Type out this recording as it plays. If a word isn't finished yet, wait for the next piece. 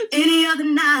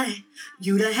night,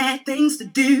 you'd have had things to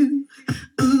do.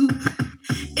 Ooh,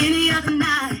 any other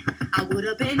night, I would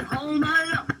have been home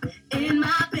alone in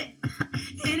my bed.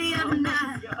 Any other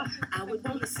night, I would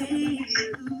want to see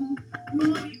you. Ooh,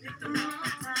 you picked the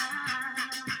wrong time.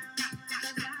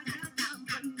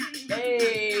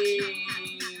 Hey.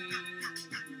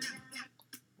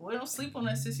 We don't sleep on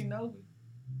that Sissy Novi.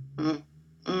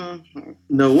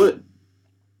 No, what?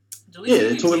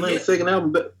 Jaleesa, Yeah, Tory Lane's second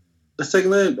album. The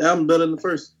second album better than the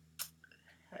first.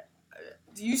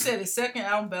 You said his second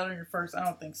album better than the first. I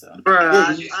don't think so.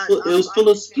 Yeah, it was full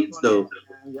of skits though.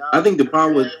 I think the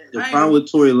problem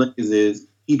with Tory Lanez is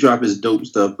he dropped his dope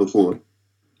stuff before.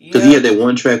 Because he had that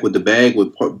one track with the bag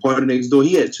with Party Next Door.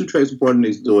 He had 2 tracks with Party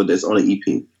Next Door that's on an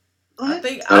EP. I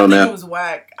think it was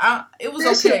whack. It was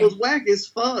that okay. Shit was whack as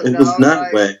fuck. It was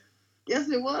not whack. Yes,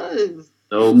 it was.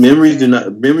 No, Memories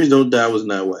Don't Die was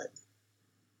not whack.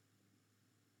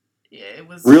 Yeah, it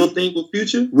was. Real Thing with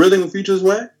Future is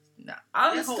whack. No,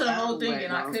 I listened to the whole thing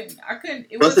and I couldn't.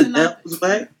 It wasn't nothing. Was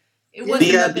whack. It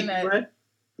wasn't nothing that. Whack?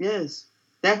 Yes,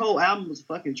 that whole album was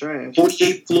fucking trash.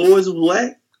 48 Floors was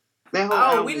whack. That whole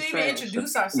album we was didn't trash. even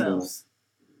introduce ourselves.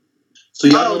 So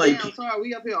y'all don't I'm sorry,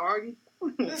 we up here arguing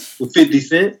with 50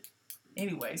 Cent.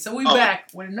 Anyway, so we back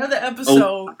with another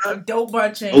episode of Dope by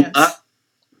Chance.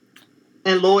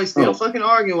 And Lloyd still fucking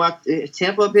arguing while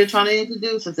Temp up here trying to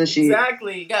introduce us and shit.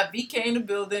 Exactly. You got BK in the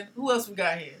building. Who else we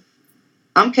got here?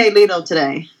 I'm K Lito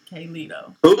today. K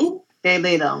Lito. Who? K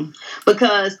Lito.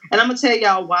 Because, and I'm going to tell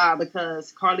y'all why.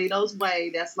 Because Carlito's Way,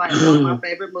 that's like one of my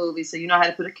favorite movies. So you know how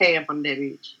to put a K in front of that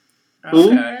bitch.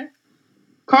 Okay.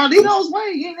 Carlito's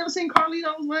Way. You ain't never seen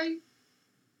Carlito's Way?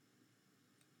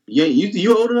 Yeah,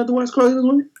 you old enough to watch Carlito's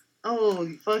Way? Oh,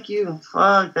 fuck you.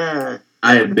 Fuck that.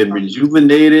 I have been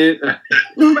rejuvenated. I've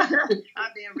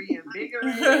been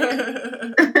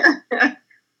reinvigorated.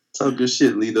 Talk good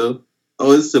shit, Lito.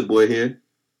 Oh, it's a boy here.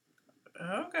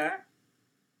 Okay.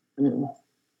 Yeah.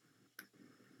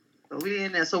 So we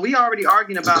in there. So we already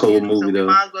arguing about music. Movie, so we though.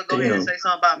 might as well go ahead and say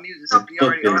something about music. So we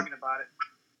already arguing about it.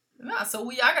 Nah, so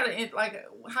I gotta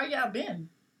how y'all been?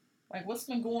 Like, what's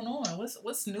been going on?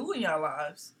 What's new in y'all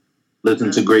lives?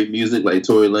 Listen to great music like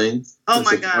Tory Lanez. Oh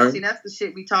my God! See, that's the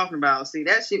shit we talking about. See,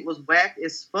 that shit was whack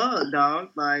as fuck,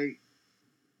 dog. Like,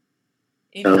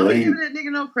 don't we give that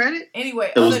nigga no credit?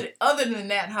 Anyway, other than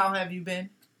that, how have you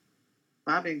been?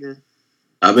 I've been good.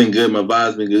 I've been good. My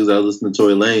vibe's been good. I was listening to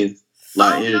Tory Lanez.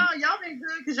 No, y'all been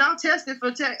good because y'all tested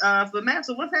for math.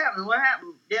 So what's happening? What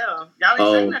happened? Yeah,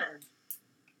 y'all ain't say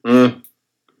nothing.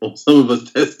 Well, some of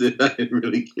us tested. I didn't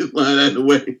really get mine out of the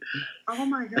way. Oh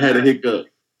my God! I had a hiccup.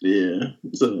 Yeah,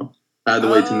 so I had to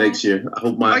wait till next year. I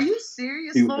hope my. Are you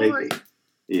serious, Lloyd?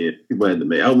 Yeah, people had to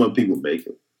make. I hope my people make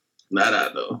it. Not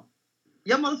I though.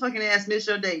 Your motherfucking ass missed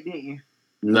your date, didn't you?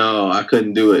 No, I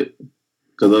couldn't do it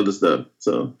because other stuff.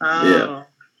 So yeah,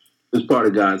 it's part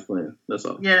of God's plan. That's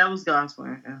all. Yeah, that was God's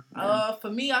plan. Yeah.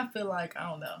 For me, I feel like I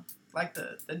don't know. Like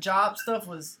the job stuff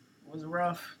was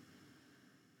rough.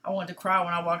 I wanted to cry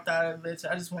when I walked out of the bitch.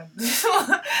 I just went.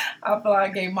 I feel like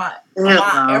I gave my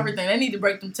everything. They need to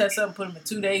break them tests up and put them in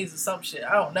 2 days or some shit.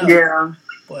 I don't know. Yeah.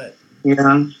 But you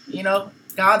know,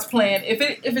 God's plan. If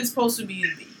it's supposed to be,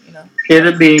 it'll be. You know.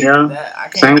 It'll be. Yeah. That I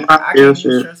can't be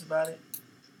stressed about it.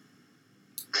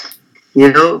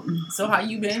 Yep. So how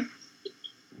you been?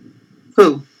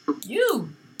 Who? You.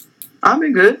 I've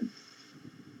been good.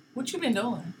 What you been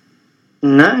doing?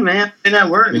 Nothing, man. Been at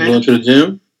work, man. Going to the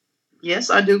gym?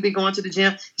 Yes, I do be going to the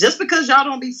gym. Just because y'all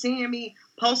don't be seeing me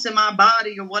posting my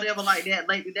body or whatever like that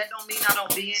lately, that don't mean I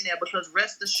don't be in there. Because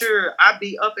rest assured, I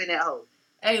be up in that hole.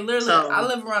 Hey, literally, I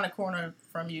live around the corner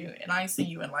from you, and I ain't seen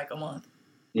you in like a month.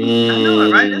 I know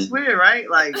it, right? That's weird, right?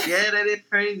 Like, yeah, that is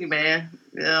crazy, man.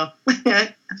 Yeah.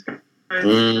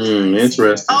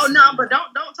 Interesting. Oh no, but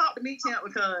don't talk to me, Champ,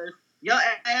 because your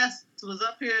ass was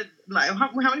up here like how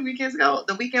many weekends ago?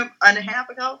 The weekend and a half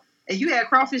ago, and you had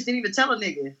crawfish. Didn't even tell a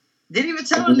nigga.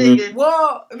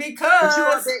 Well,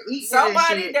 because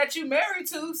somebody that you married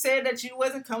to said that you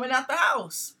wasn't coming out the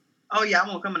house. Oh yeah, I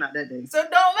won't coming out that day. So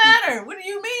it don't matter. What do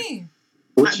you mean?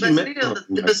 But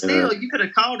still, you could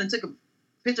have called and took a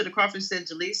picture of the crawfish. Said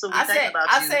Jaleesa, we think about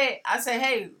you. I said,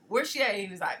 hey, where's she at? He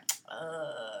was like,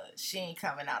 she ain't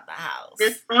coming out the house.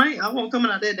 That's right. I won't coming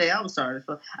out that day. I was sorry.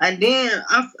 And then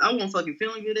I wasn't fucking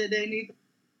feeling good that day neither.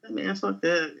 Man, fuck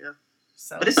that. Yeah.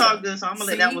 So, but it's all good, so I'm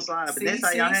gonna let that one slide. But that's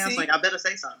how y'all have like I better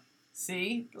say something.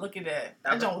 See, look at that.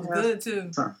 That joint was good too.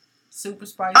 Super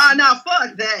spicy. No,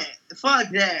 fuck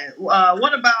that.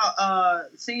 What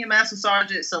about Senior Master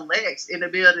Sergeant Selects in the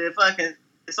building? Fucking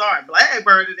sorry,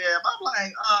 Blackbird in there. I'm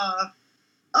like,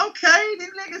 okay, these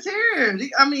niggas here.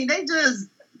 I mean, they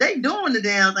doing the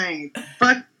damn thing.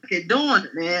 Fuck fucking doing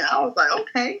it, man. I was like,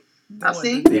 okay. I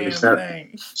see.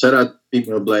 Shout out to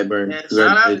people of Blackburn. Yeah,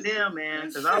 shout out to them, man.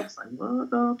 Because I was like, what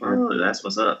the fuck? That's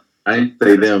what's up. I didn't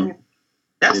say them. Cool.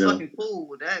 That's fucking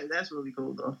cool. That's really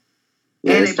cool though.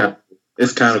 Yeah, and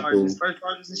it's kind of cool. First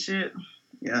charges and shit.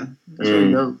 Yeah, that's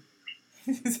really dope.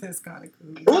 It's kind of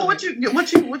cool. Oh, what you?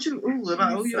 Ooh,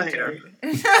 about who you a hater?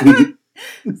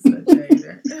 Such a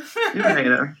hater. You a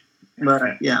hater.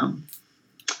 But yeah.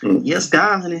 Yes,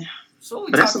 God, honey. So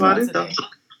we that's about it, though.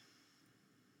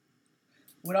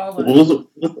 With all the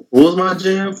what was my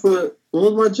jam for?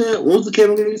 What was my jam? What was the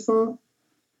Kevin Gates song?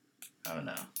 I don't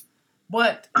know.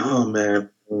 But oh man,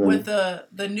 with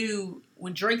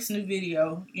with Drake's new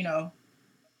video,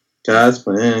 God's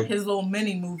Plan, his little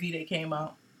mini movie that came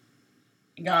out,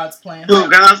 God's Plan. Oh,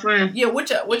 God's Plan. Yeah, what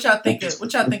y'all think of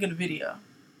the video?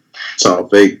 It's all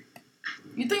fake.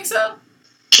 You think so?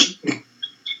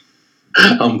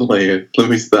 I'm playing. Let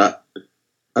me stop.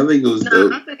 I think it was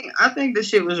dope. I think the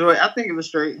shit was right. I think it was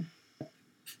straight.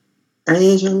 I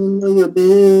ain't trying to know your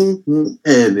business.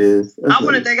 It is. I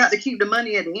wonder if they got to keep the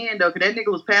money at the end though, because that nigga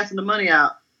was passing the money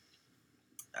out.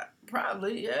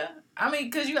 Probably, yeah. I mean,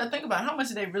 because you got to think about how much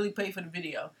did they really pay for the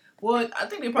video. Well, I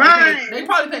think they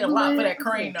probably paid a lot for that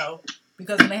crane though,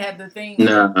 because when they had the thing,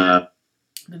 the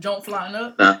joint flying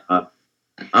up. I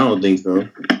don't think so.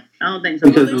 I don't think so.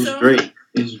 Because it was Drake.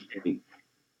 It's Drake.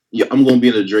 Yeah, I'm gonna be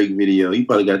in a Drake video. He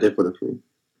probably got that for the free.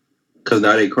 Because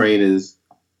now that crane is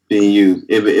being used.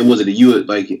 If it was the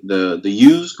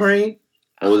used crane,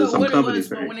 or was it some company's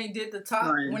crane? But when they did the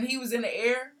top, when he was in the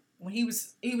air, when he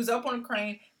was up on the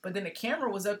crane, but then the camera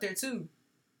was up there too.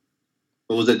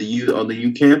 But was that on the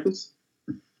U campus?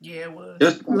 Yeah, it was.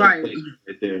 That's right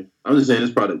there. I'm just saying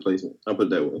it's product placement. I'll put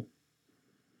it that way.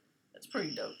 That's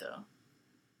pretty dope though.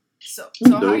 So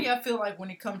how y'all feel like when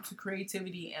it comes to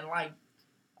creativity and like,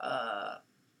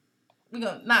 we're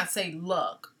gonna not say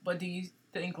luck, but do you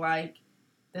think like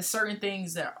that certain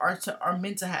things that are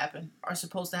meant to happen are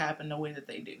supposed to happen the way that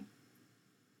they do?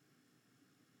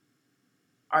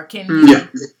 Or can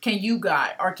you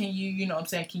guide, or can you know what I'm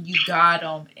saying, can you guide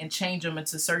them and change them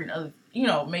into certain other,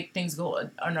 make things go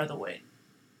another way?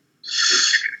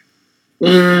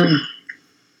 I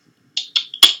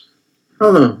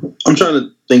don't know. I'm trying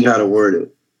to think how to word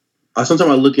it. Sometimes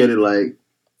I look at it like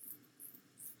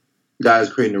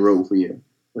God's creating a road for you,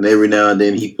 and every now and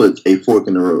then He puts a fork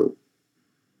in the road,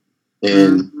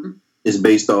 and it's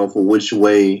based off of which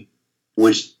road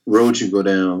you go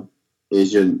down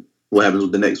is what happens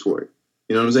with the next fork.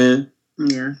 You know what I'm saying?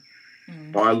 Yeah.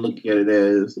 Or I look at it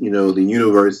as the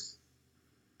universe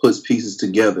puts pieces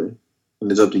together,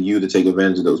 and it's up to you to take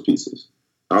advantage of those pieces.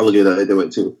 I look at it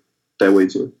that way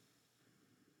too.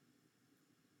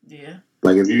 Yeah.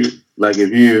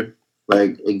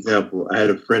 Example, I had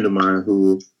a friend of mine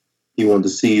who he wanted to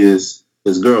see this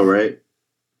girl, right?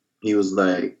 He was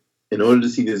like, in order to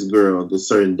see this girl this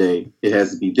certain day, it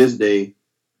has to be this day,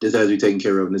 this has to be taken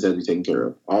care of, and this has to be taken care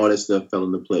of. All that stuff fell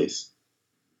into place.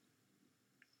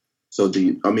 So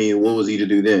what was he to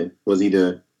do then? Was he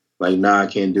to I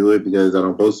can't do it because I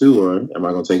don't supposed to, or am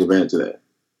I going to take advantage of that?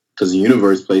 Because the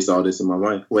universe placed all this in my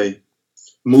way.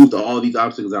 Moved all these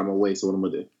obstacles out of my way, so what I'm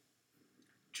going to do?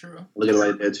 True. Look at it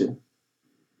like that too.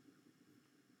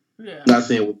 Yeah. Not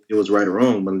saying it was right or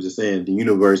wrong, but I'm just saying the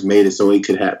universe made it so it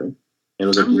could happen. And it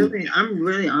was I'm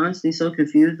really honestly so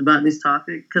confused about this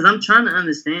topic because I'm trying to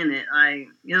understand it. Like,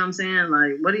 you know what I'm saying?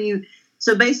 Like, what do you?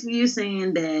 So basically, you're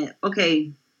saying that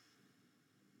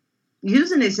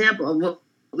use an example of what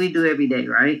we do every day,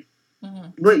 right?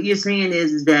 Mm-hmm. What you're saying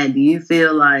is that do you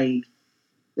feel like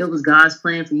it was God's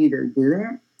plan for you to do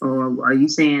that, or are you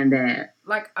saying that?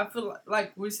 Like, I feel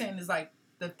like we're saying is like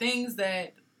the things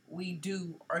that we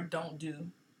do or don't do.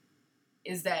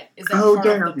 Is that part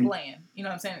of the plan? You know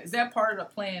what I'm saying? Is that part of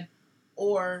the plan,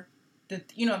 or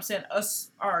you know what I'm saying?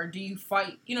 Or do you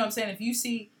fight? You know what I'm saying? If you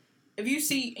see,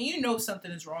 and something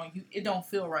is wrong, it don't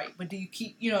feel right, but do you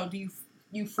keep? Do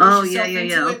you force yourself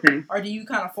into it, or do you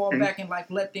kind of fall back and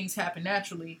let things happen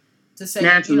naturally to say, you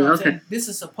know what I'm saying? This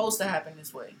is supposed to happen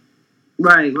this way.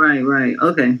 Right. Okay. You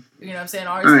know what I'm saying?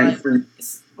 Or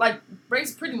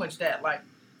it's pretty much that. Like,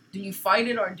 do you fight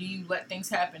it, or do you let things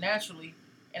happen naturally?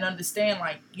 And understand,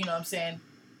 you know what I'm saying,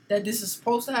 that this is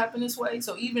supposed to happen this way.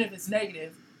 So even if it's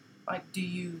negative, how do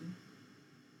you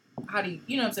know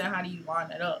what I'm saying, how do you line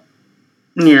that up?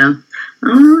 Yeah. I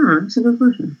don't know. That's a good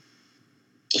question.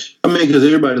 I mean, because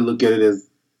everybody look at it as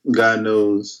God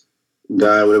knows,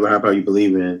 God, whatever how you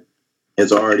believe in,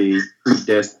 has already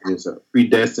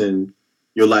predestined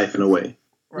your life in a way.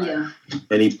 Right. Yeah.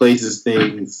 And He places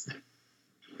things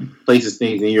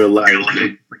in your life,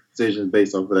 decisions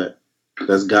based off of that.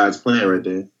 That's God's plan right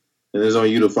there. and it's on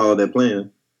you to follow that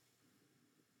plan,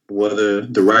 whether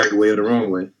the right way or the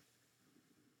wrong way.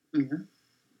 Mm-hmm.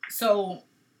 So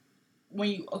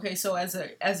so as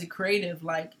a creative,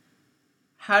 like,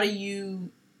 how do you,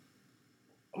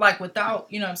 like, without,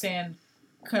 you know what I'm saying,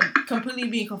 completely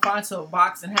being confined to a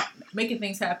box and making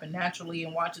things happen naturally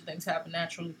and watching things happen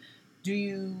naturally, do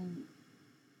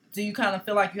you kind of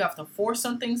feel like you have to force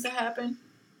some things to happen,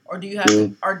 or do you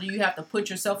have to put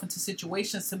yourself into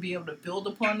situations to be able to build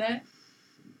upon that,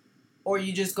 or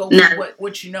you just go with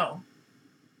what you know?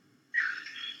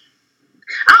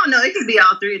 I don't know. It could be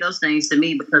all three of those things to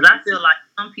me, because I feel like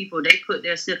some people, they put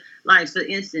their, like, for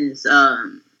instance,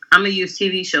 I'm gonna use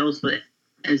TV shows for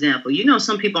example. You know,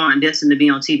 some people aren't destined to be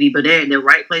on TV, but they're in the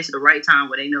right place at the right time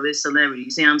where they know this celebrity. You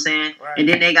see what I'm saying? Right. And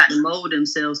then they got to mold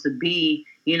themselves to be,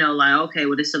 you know, like, okay,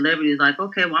 well, this celebrity is like,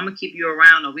 okay, well, I'm gonna keep you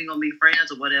around, or we gonna be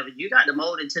friends or whatever. You got to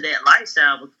mold into that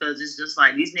lifestyle, because it's just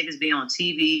like these niggas be on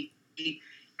TV.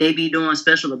 They be doing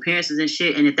special appearances and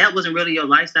shit. And if that wasn't really your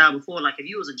lifestyle before, like if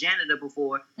you was a janitor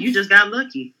before, you just got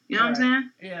lucky. You know what I'm saying?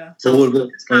 Yeah. So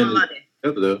it's kind of like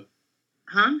that.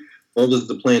 Huh? What was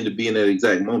the plan to be in that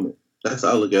exact moment? That's how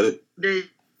I look at it. The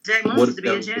exact moment is to be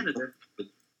a janitor.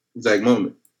 Exact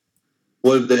moment.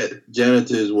 What if that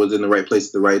janitor was in the right place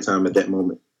at the right time at that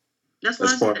moment? That's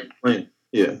part of the plan.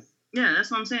 Yeah. Yeah, that's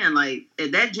what I'm saying. Like,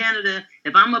 if that janitor,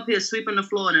 if I'm up here sweeping the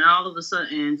floor and then all of a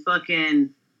sudden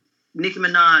fucking Nicki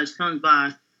Minaj comes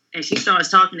by and she starts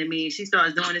talking to me and she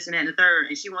starts doing this and that and the third,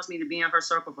 and she wants me to be in her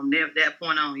circle from that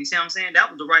point on. You see what I'm saying? That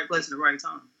was the right place at the right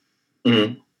time.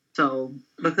 Mm-hmm. So,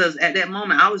 because at that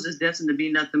moment, I was just destined to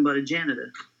be nothing but a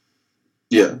janitor.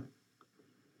 Yeah.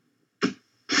 I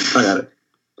got it.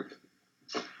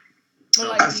 But,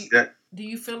 like, do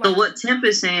you feel like... So what Temp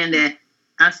is saying, that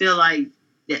I feel like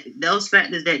that those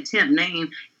factors that Temp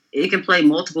named, it can play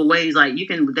multiple ways. Like, you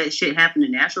can, that shit happen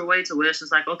in a natural way to where it's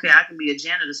just like, okay, I can be a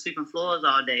janitor sweeping floors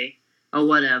all day or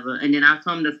whatever. And then I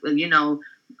come to, you know,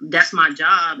 that's my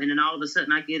job. And then all of a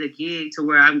sudden I get a gig to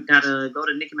where I got to go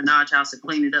to Nicki Minaj's house and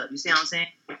clean it up. You see what I'm saying?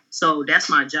 So that's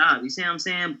my job. You see what I'm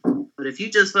saying? But if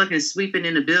you just fucking sweeping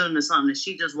in the building or something and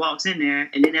she just walks in there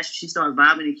and then she starts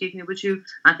vibing and kicking it with you,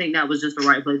 I think that was just the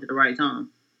right place at the right time.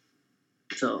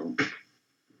 So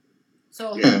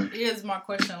here's my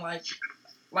question. Like,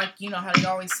 you know how they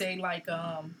always say, like,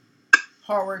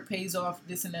 hard work pays off,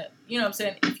 this and that. You know what I'm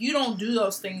saying? If you don't do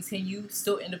those things, can you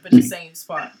still end up in the same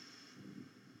spot?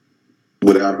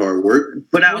 Without hard work?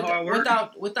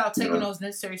 Without taking those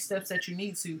necessary steps that you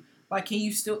need to. Like, can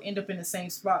you still end up in the same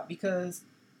spot? Because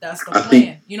that's the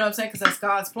plan. You know what I'm saying? Because that's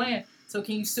God's plan. So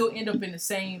can you still end up in the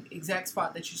same exact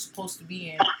spot that you're supposed to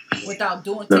be in without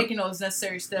taking those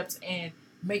necessary steps and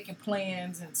making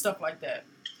plans and stuff like that?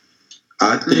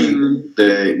 I think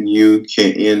that you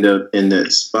can end up in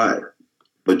that spot,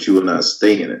 but you will not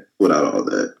stay in it without all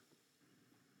that.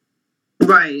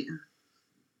 Right.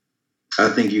 I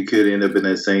think you could end up in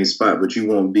that same spot, but you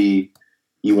won't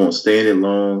stay in it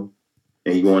long,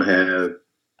 and you won't have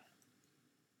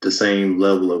the same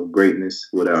level of greatness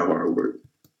without hard work.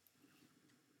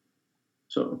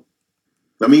 So,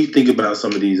 I mean, you think about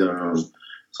some of these,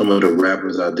 some of the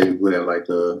rappers out there who have like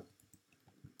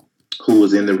who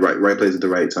was in the right place at the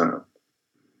right time.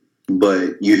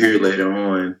 But you hear later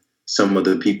on some of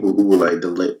the people who were like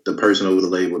the person over the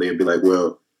label, they'd be like,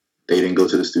 well, they didn't go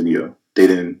to the studio. They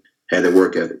didn't have their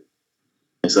work ethic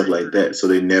and stuff like that. So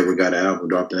they never got an album,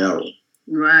 dropped an album.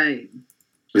 Right.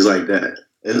 It's like that.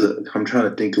 I'm trying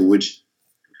to think of which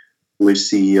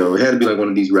CEO. It had to be like one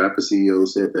of these rapper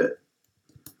CEOs said that.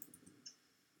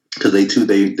 Because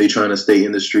they trying to stay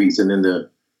in the streets and in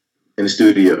the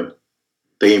studio.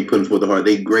 They ain't putting forth the heart.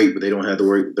 They great, but they don't have the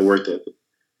work ethic.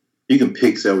 You can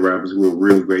pick several rappers who are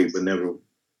real great but never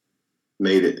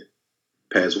made it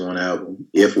past one album,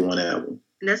 if one album.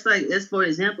 And that's for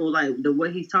example, like the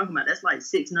way he's talking about. That's like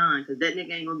 6ix9ine, because that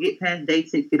nigga ain't gonna get past day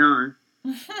 69.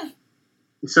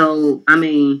 So I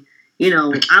mean, you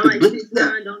know, I like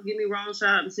 6ix9ine. Don't get me wrong,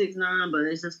 shout out to 6ix9ine, but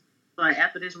it's just like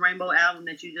after this Rainbow album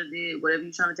that you just did, whatever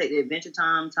you're trying to take the Adventure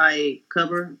Time type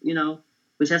cover, you know,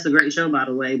 which that's a great show by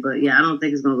the way. But yeah, I don't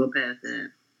think it's gonna go past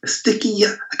that. Sticky,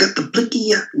 I got the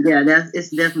blicky. Yeah,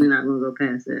 it's definitely not gonna go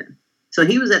past that. So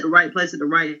he was at the right place at the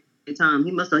right time.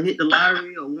 He must have hit the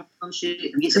lottery or won some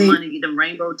shit and get the money, get them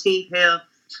rainbow teeth, hair.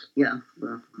 Yeah.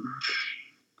 Well,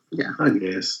 yeah. I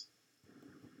guess.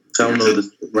 I don't know the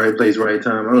right place, right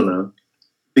time. I don't know.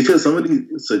 Because some of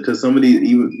these,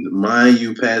 even mind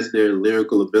you, past their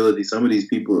lyrical ability, some of these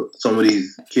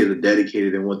kids are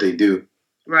dedicated in what they do.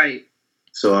 Right.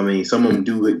 So, I mean, some of them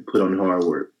do put on hard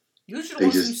work. Usually the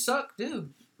ones who suck do.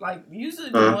 Like, usually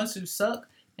the ones who suck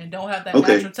and don't have that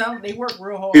natural talent, they work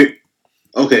real hard.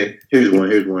 Okay, here's one,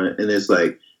 and it's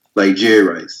like Jerry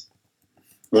Rice,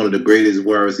 one of the greatest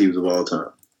wide receivers of all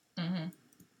time. Mm-hmm.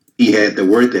 He had the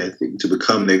work ethic to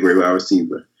become that great wide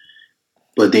receiver.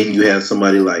 But then you have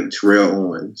somebody like Terrell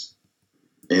Owens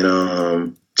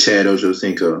and Chad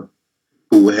Ochocinco,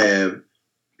 who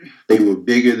they were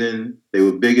bigger than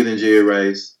Jerry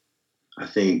Rice. I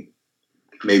think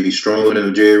maybe stronger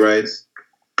than Jerry Rice,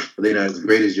 but they're not as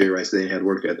great as Jerry Rice. They didn't have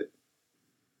work ethic.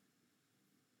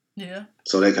 Yeah.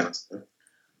 So that kind of stuff.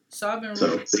 So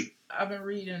I've been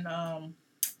reading, well,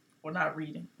 not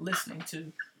reading, listening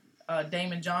to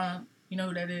Damon John. You know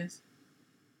who that is?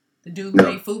 The dude who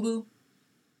made FUBU.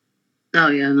 Oh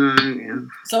yeah, no, yeah.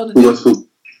 So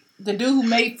the dude who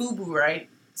made FUBU, right?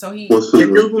 So What's FUBU? The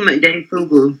dude who made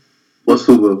FUBU. What's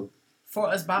FUBU? For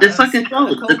us, the fucking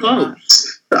clothes. The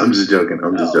clothes. I'm just joking.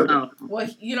 Well,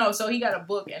 you know, so he got a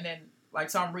book, and then like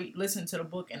so I'm listening to the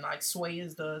book, and like Sway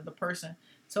is the person.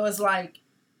 So it's like,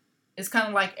 it's kind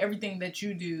of like everything that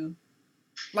you do.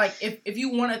 Like if you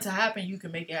want it to happen, you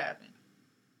can make it happen.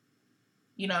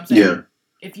 You know what I'm saying?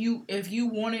 Yeah. If you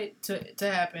want it to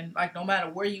happen, like no matter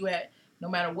where you at, no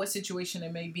matter what situation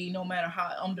it may be, no matter how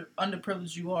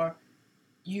underprivileged you are,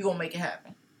 you gonna make it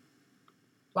happen.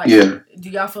 Like, yeah. Do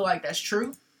y'all feel like that's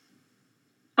true?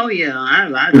 Oh yeah,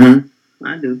 I do. Mm-hmm.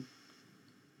 I do.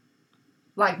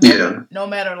 Like no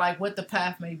matter like what the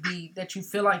path may be that you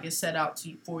feel like is set out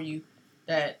for you,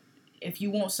 that if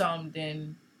you want something,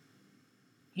 then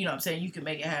you know what I'm saying, you can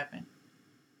make it happen.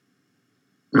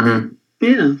 Mm-hmm.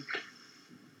 Yeah.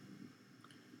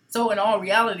 So in all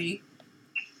reality,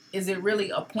 is it really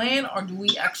a plan, or do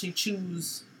we actually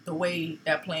choose the way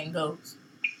that plan goes?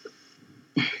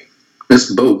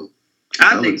 It's both.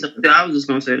 I think so. I was just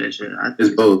gonna say that shit.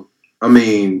 It's both. I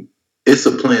mean, it's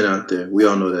a plan out there. We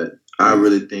all know that. I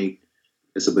really think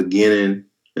it's a beginning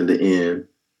and the end,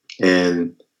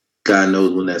 and God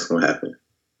knows when that's gonna happen.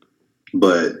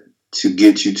 But to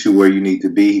get you to where you need to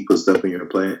be, He puts stuff in your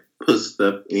plan, puts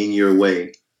stuff in your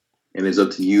way, and it's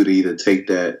up to you to either take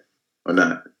that or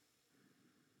not.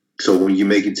 So when you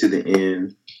make it to the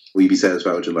end, will you be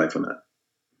satisfied with your life or not?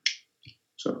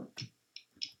 So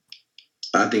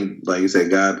I think, like you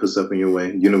said, God puts stuff in your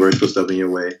way, universe puts stuff in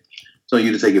your way. It's on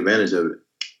you to take advantage of it.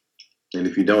 And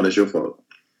if you don't, it's your fault.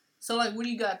 So, like, what do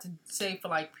you got to say for,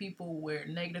 like, people where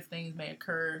negative things may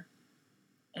occur?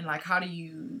 And, like, how do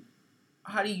you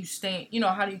stay, you know,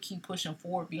 how do you keep pushing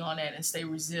forward beyond that and stay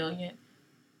resilient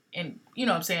and, you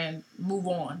know what I'm saying, move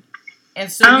on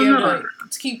and still be able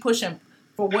to keep pushing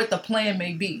for what the plan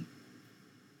may be?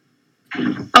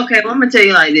 Okay, well, I'm going to tell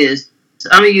you like this. So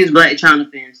I'm going to use Blac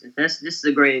Chyna, for instance. This is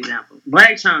a great example.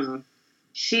 Blac Chyna,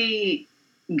 she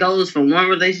goes from one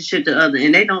relationship to other,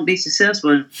 and they don't be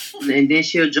successful, and then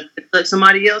she'll suck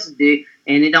somebody else's dick,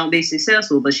 and it don't be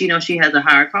successful, but she knows she has a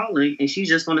higher calling, and she's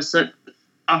just going to suck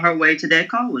on her way to that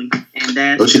calling, and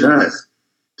that's... No, she's not.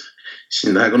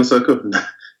 She's not going to suck up.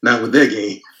 Not with that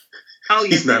game. Oh,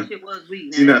 yeah, that shit was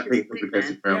weak. She's not thinking of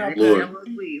the ground floor.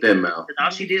 That mouth. All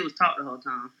she did was talk the whole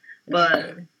time.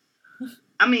 But...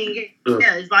 I mean,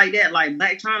 yeah, it's like that. Like,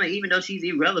 Blac Chyna, even though she's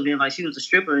irrelevant, like, she was a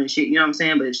stripper and shit, you know what I'm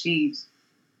saying? But she's,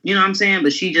 you know what I'm saying?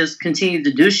 But she just continued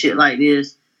to do shit like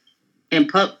this and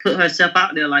put herself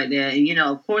out there like that. And, you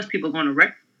know, of course, people are going to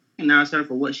recognize her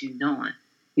for what she's doing.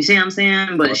 You see what I'm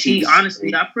saying? But she,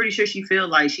 honestly, I'm pretty sure she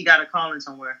feels like she got a calling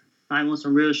somewhere. Like, on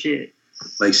some real shit.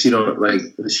 Like, she really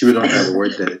don't have a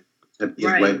word that at the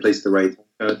right place, the right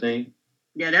kind of thing.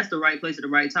 Yeah, that's the right place at the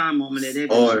right time moment.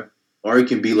 Or it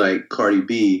can be like Cardi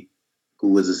B, who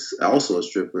was also a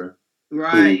stripper.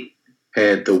 Right. Who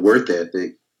had the work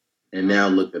ethic, and now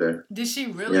look at her. Did she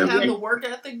really have the work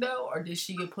ethic, though? Or did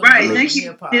she get put on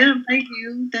hip-hop? Yeah, thank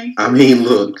you. I mean,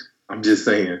 look, I'm just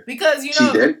saying. Because,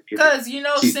 you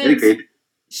know, since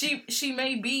she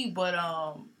may be, but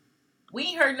we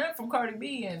ain't heard nothing from Cardi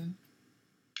B. And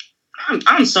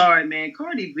I'm sorry, man.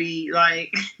 Cardi B,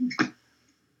 like...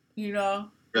 you know?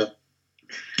 Yeah.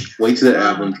 Wait till the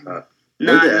album drop.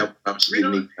 The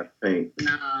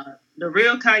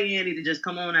real Cayenne need to just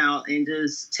come on out and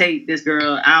just take this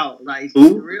girl out. Like,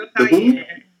 Who? The real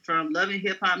Cayenne from Loving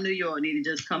Hip Hop New York need to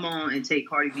just come on and take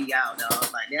Cardi B out, dog.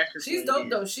 Like, that's just she's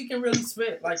dope though. She can really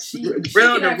spit. Like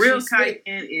the real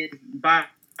Cayenne is by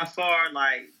far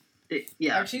like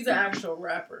Like, she's an actual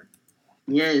rapper.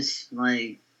 Yes,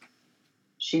 like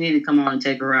she need to come on and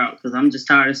take her out because I'm just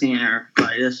tired of seeing her.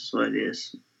 Like, that's just what it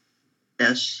is.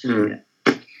 That's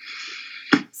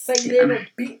Say little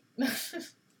beat.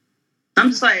 I'm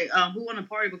just like, who want to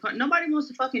party? Because nobody wants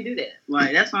to fucking do that.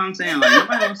 Like, that's what I'm saying. Like,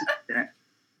 nobody wants to do that.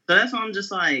 So that's why I'm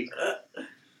just like,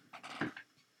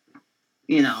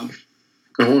 you know.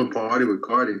 I want to party with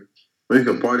Cardi. We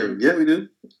can party. Yeah, we do.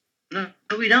 No,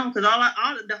 we don't, because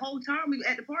all the whole time we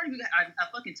at the party, we got our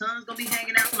fucking tongues gonna be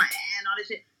hanging out, my and all this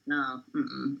shit. No,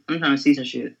 I'm trying to see some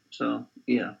shit. So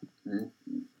yeah,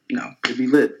 no, It'd be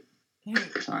lit.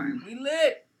 Sorry, We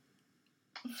lit.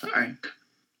 sorry.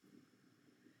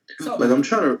 So, Like I'm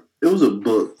trying to. It was a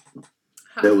book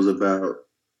that was about,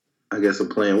 I guess, a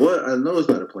plan. What? I know it's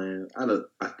not a plan.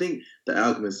 I think The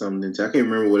Alchemist something into. I can't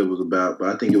remember what it was about,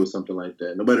 but I think it was something like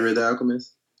that. Nobody read The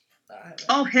Alchemist?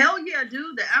 Oh hell yeah,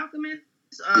 dude! The Alchemist.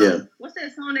 Yeah. What's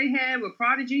that song they had with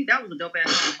Prodigy? That was a dope ass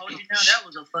song. Hold You Down. That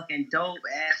was a fucking dope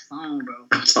ass song, bro.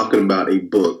 I'm talking about a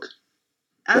book.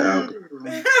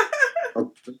 The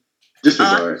Alchemist. Just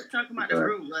talking about the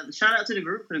group. Shout out to the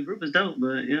group. The group is dope,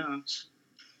 but yeah.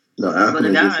 No,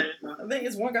 Alchemist. I think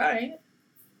it's one guy, ain't it?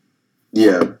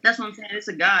 Yeah. That's what I'm saying. It's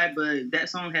a guy, but that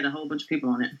song had a whole bunch of people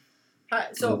on it.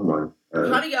 So,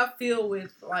 how do y'all feel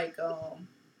with like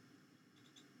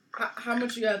how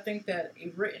much you gotta think that a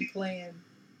written plan,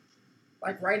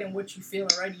 like writing what you feel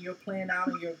and writing your plan out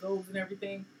and your goals and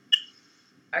everything,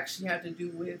 actually have to do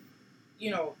with,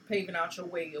 paving out your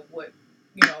way of what,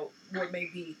 what may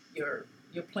be your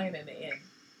plan in the end?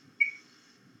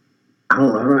 I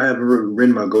haven't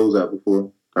written my goals out before.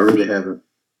 I really haven't.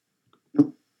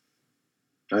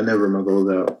 I never write my goals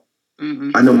out.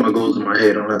 Mm-hmm. I know my goals in my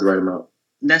head. I don't have to write them out.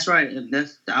 That's right.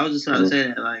 I was just about to say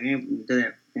that. Like, do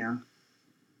that. Yeah.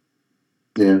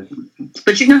 Yeah.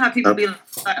 But you know how people be like,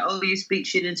 oh, you speak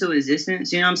shit into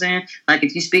existence? You know what I'm saying? Like,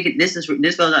 if you speak it, this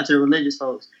goes out to the religious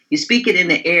folks. You speak it in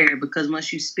the air because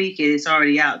once you speak it, it's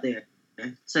already out there.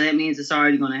 So that means it's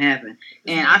already going to happen.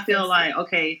 And I feel like,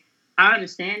 okay, I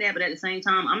understand that, but at the same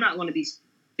time, I'm not going to be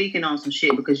speaking on some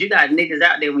shit because you got niggas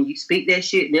out there when you speak that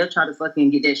shit, they'll try to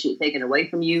fucking get that shit taken away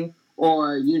from you,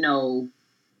 or But you know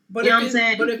what I'm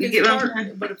saying? But if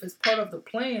it's part of the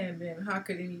plan, then how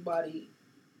could anybody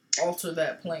alter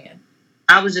that plan?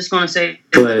 I was just gonna say,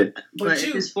 but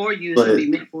if it's for you, it's gonna be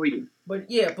meant for you. But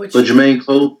Jermaine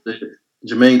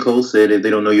Cole said if they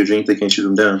don't know your dreams, they can't shoot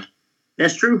them down.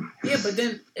 That's true. Yeah, but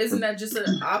then isn't that just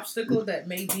an obstacle that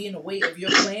may be in the way of your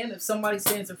plan? If somebody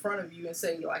stands in front of you and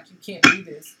say like you can't do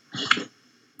this,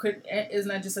 isn't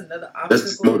that just another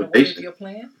obstacle in the way of your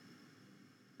plan?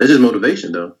 That's just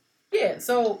motivation, though. Yeah.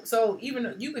 So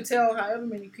even you could tell however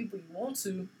many people you want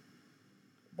to,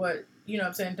 but you know what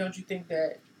I'm saying? Don't you think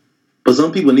that? But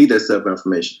some people need that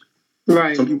self-affirmation.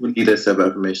 Right. Some people need that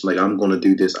self-affirmation. Like, I'm going to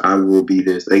do this. I will be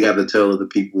this. They got to tell other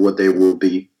people what they will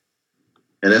be.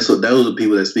 And those are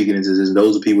people that speak into this.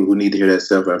 Those are people who need to hear that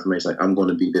self-affirmation. Like, I'm going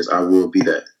to be this. I will be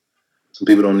that. Some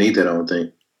people don't need that, I don't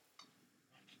think.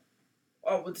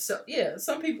 Oh,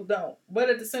 some people don't. But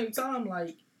at the same time,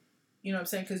 like, you know what I'm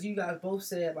saying? Because you guys both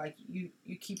said, like, you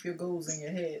keep your goals in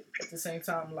your head. At the same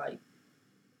time, like,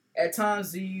 at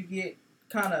times do you get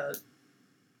kind of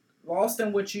lost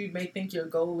in what you may think your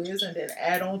goal is and then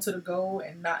add on to the goal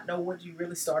and not know what you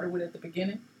really started with at the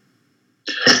beginning?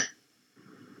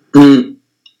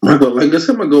 My goal, I guess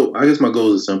my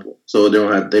goals are simple, so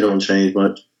they don't change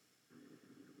much.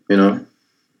 You know.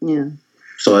 Yeah.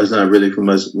 So it's not really for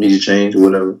much me to change or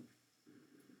whatever.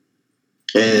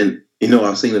 And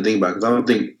I've seen the thing about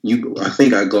it, because I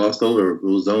think I glossed over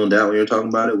or was zoned out when you were talking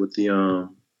about it with the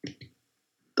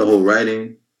whole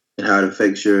writing and how it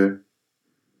affects your.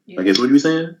 I guess what you were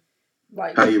saying,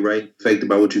 like how you write affected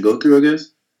by what you go through. I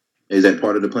guess is that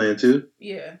part of the plan too?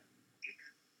 Yeah.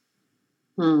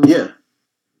 Yeah.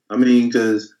 I mean,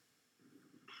 because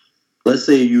let's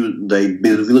say if you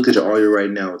look at all your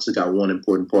writing now, it's got one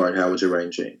important part. How would your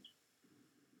writing change?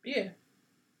 Yeah.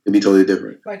 It'd be totally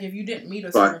different. Like if you didn't meet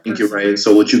a certain person. I think you're right.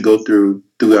 So what you go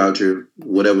throughout your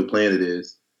whatever plan it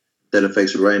is, that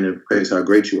affects your writing and affects how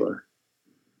great you are.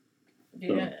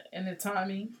 Yeah, so. And the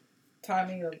timing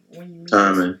of when you meet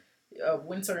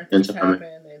when certain things happen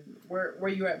and where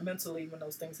you're at mentally when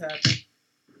those things happen.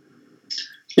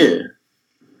 Yeah.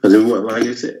 Because like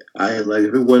I said,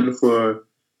 if it wasn't for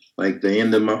like the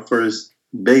end of my first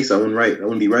base, I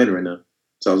wouldn't be writing right now.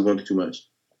 So I was going through too much.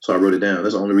 So I wrote it down.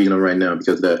 That's the only reason I'm writing now,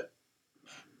 because of that.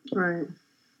 Right.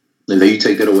 And then you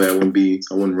take that away, I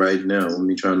wouldn't write now. I wouldn't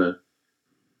be trying to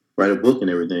write a book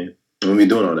and everything. I wouldn't be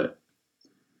doing all that.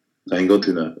 I ain't go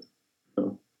through nothing.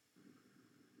 So.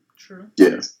 True.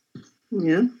 Yeah.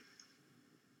 Yeah.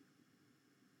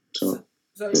 So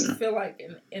you feel like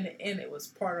in the end it was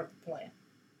part of the plan?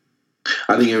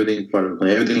 I think everything is part of the plan.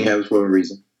 Everything happens for a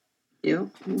reason. Yeah.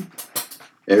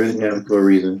 Everything happens for a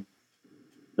reason.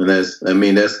 And that's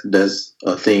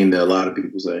a theme that a lot of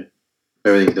people say.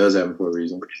 Everything does happen for a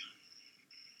reason.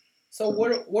 So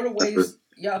what are ways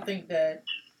y'all think that,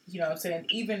 you know what I'm saying,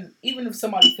 even if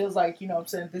somebody feels like, you know what I'm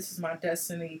saying, this is my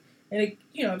destiny, and it,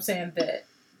 you know what I'm saying, that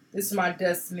this is my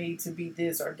destiny to be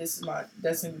this, or this is my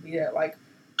destiny to be that. Like,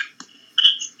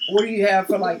 what do you have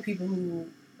for like people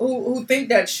who think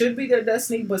that should be their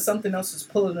destiny, but something else is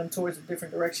pulling them towards a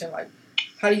different direction? Like,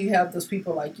 how do you have those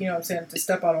people, like, you know what I'm saying, to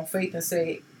step out on faith and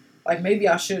say, like, maybe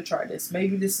I should try this.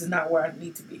 Maybe this is not where I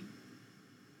need to be.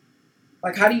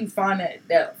 Like, how do you find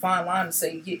that fine line to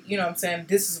say, you know what I'm saying,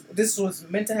 this is what's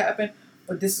meant to happen,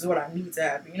 but this is what I need to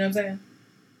happen. You know what I'm saying?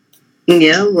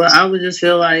 Yeah, well, I would just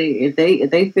feel like if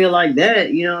they feel like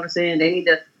that, you know what I'm saying, they need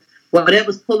to,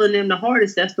 whatever's pulling them the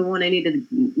hardest, that's the one they need to,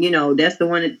 you know, that's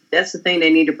the thing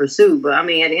they need to pursue. But I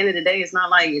mean, at the end of the day, it's not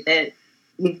like that,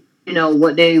 you know,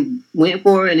 what they went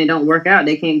for and it don't work out,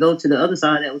 they can't go to the other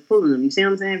side that was pulling them. You see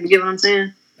what I'm saying? You get what I'm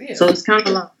saying? Yeah. So it's kind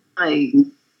of like,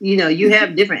 you know, you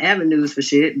have different avenues for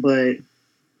shit, but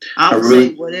I would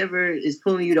say whatever is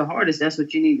pulling you the hardest, that's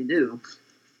what you need to do.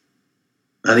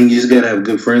 I think you just gotta have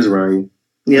good friends around you.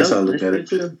 Yep, that's how I look at it.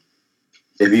 Too.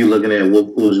 If you're looking at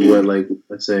what pulls you what, like,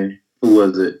 let's say, who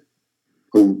was it?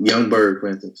 Young Berg, for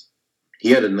instance.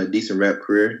 He had a decent rap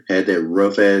career, had that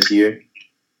rough ass year.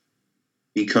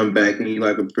 He come back and he's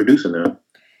like a producer now.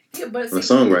 Yeah, but a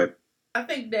songwriter. I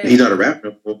think that he's not a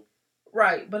rapper.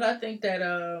 Right, but I think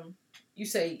that you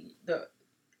say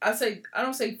I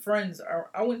don't say friends, or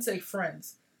I wouldn't say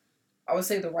friends. I would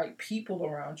say the right people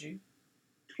around you.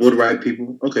 Well, the right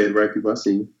people. Okay, the right people. I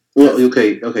see you. Well,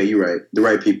 okay, you're right. The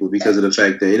right people, because of the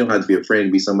fact that it don't have to be a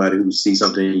friend, be somebody who sees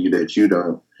something in you that you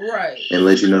don't. Right. And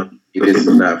let you know if this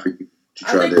is not for you to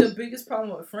try this. I think the biggest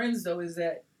problem with friends, though, is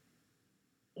that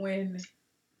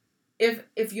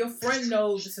if your friend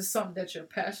knows this is something that you're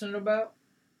passionate about,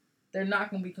 they're not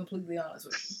going to be completely honest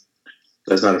with you.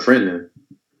 That's not a friend then.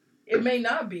 It may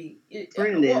not be.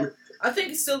 Friend I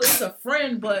think it still is a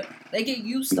friend, but they get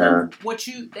used to what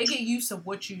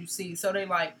you see. So they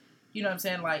like, you know what I'm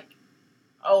saying, like,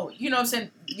 oh, you know what I'm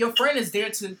saying, your friend is there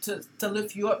to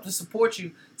lift you up, to support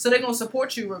you. So they're gonna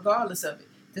support you regardless of it.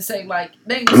 To say like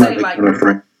they ain't gonna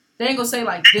say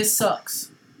like this sucks.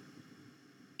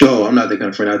 Oh, I'm not that kind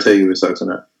of friend. I'll tell you if it sucks or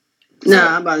not.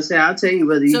 Nah, I'm about to say I'll tell you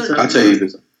whether you suck. I'll tell you if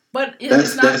it sucks. But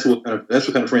that's what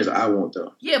kind of friends I want,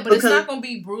 though. Yeah, but it's not gonna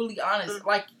be brutally honest.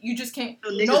 Like, you just can't.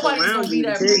 Nobody's gonna be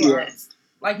that brutally honest.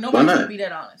 Like, nobody's gonna be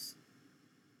that honest.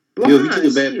 Yo, if you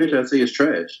take a bad picture, I'd say it's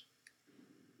trash.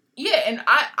 Yeah, and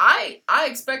I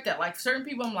expect that. Like, certain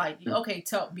people, I'm like, okay,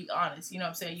 be honest. You know what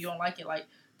I'm saying? You don't like it, like,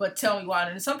 but tell me why.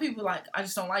 And some people like, I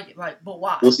just don't like it. Like, but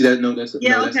why? Well, see, that's I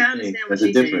understand what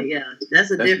she's saying. Yeah,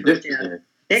 that's a difference. Yeah.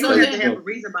 They're going to have a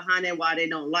reason behind that why they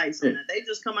don't like something. Yeah. They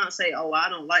just come out and say, oh, I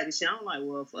don't like this shit. I'm like,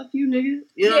 well, fuck you, nigga.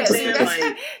 You know what I'm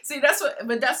saying? See, that's what,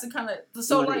 but that's the kind of,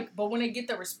 so like, but when they get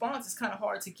the response, it's kind of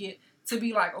hard to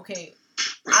be like, okay,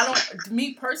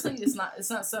 me personally, it's not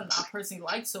something I personally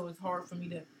like, so it's hard for me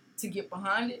to get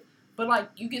behind it. But like,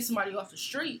 you get somebody off the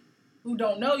street who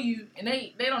don't know you, and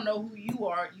they don't know who you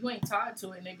are, you ain't tied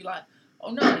to it, and they be like,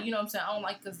 oh no, you know what I'm saying, I don't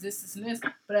like this and this.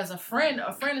 But as a friend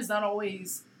is not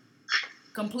always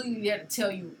completely there to tell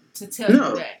you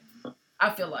that.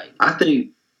 I feel like. I think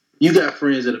you got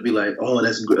friends that'll be like, oh,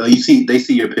 that's great. They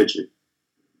see your picture.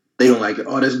 They don't like it.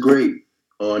 Oh, that's great.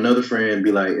 Or another friend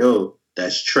be like, yo,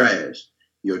 that's trash.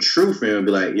 Your true friend will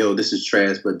be like, yo, this is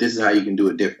trash, but this is how you can do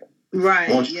it different. Right.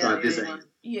 Why don't you try this angle?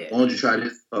 Yeah. Why don't you try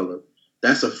this color?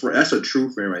 That's a true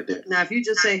friend right there. Now, if you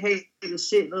just say, hey, the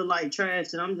shit look like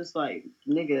trash, and I'm just like,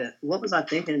 nigga, what was I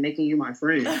thinking of making you my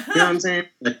friend? You know what I'm saying?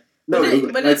 But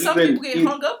then some people get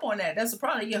hung up on that. That's the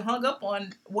problem. They get hung up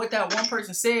on what that one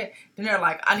person said. Then they're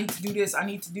like, I need to do this. I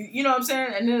need to do, you know what I'm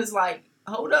saying? And then it's like,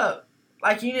 hold up.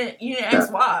 Like, you didn't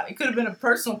ask why. It could have been a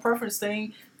personal preference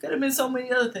thing. Could have been so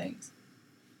many other things.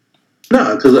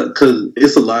 No, because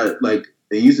it's a lot, like,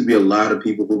 there used to be a lot of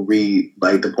people who read,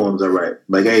 like, the poems I write.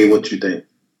 Like, hey, what you think?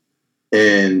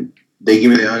 And they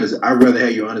give me their honest, I'd rather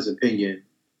have your honest opinion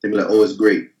than be like, oh, it's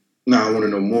great. No, I want to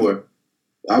know more.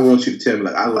 I want you to tell me,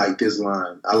 like, I like this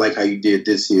line. I like how you did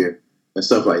this here and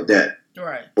stuff like that.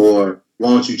 Right. Or why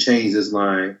don't you change this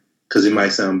line because it might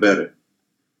sound better?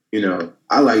 You know,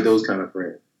 I like those kind of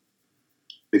friends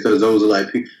because those are like,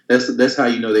 that's how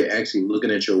you know they're actually looking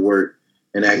at your work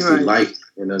and actually like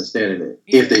and understanding it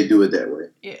if they do it that way.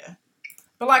 Yeah.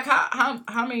 But like,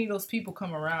 how many of those people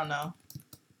come around now?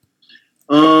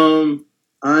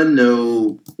 I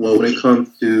know. Well, when it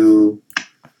comes to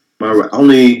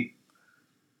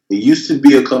it used to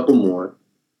be a couple more.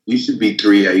 It used to be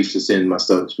 3. I used to send my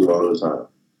stuff to all the time.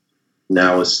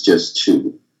 Now it's just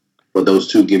 2. But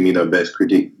those 2 give me the best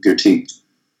critique.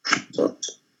 So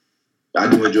I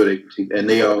do enjoy their critique. And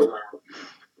they all,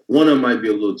 one of them might be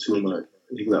a little too much.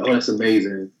 He's like, oh, that's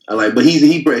amazing. I like, but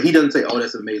he doesn't say, oh,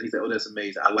 that's amazing. He said, oh, that's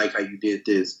amazing. I like how you did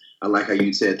this. I like how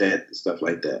you said that, stuff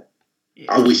like that.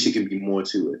 Yeah. I wish it could be more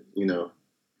to it, you know.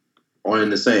 Or in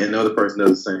the same, another person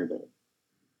does the same thing.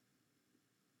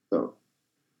 So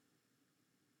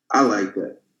I like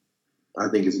that. I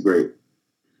think it's great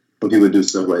when people do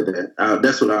stuff like that.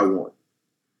 That's what I want,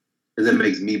 because it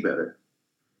makes me better.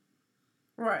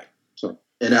 Right. So,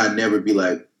 and I'd never be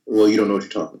like, well, you don't know what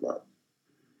you're talking about.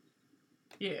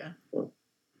 Yeah.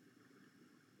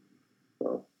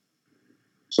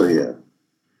 So yeah.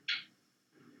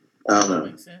 I don't know. That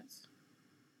makes sense.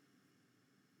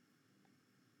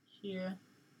 Yeah.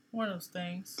 One of those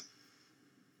things.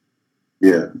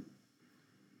 Yeah.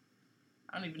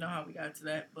 I don't even know how we got to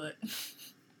that, but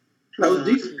that was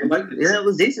decent. I liked it. Yeah, it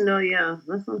was decent though. Yeah,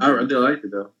 I really liked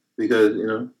it though, because you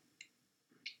know,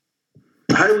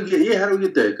 how do we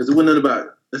get there? Because it wasn't nothing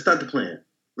about. That's not the plan.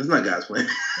 That's not God's plan.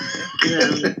 Yeah,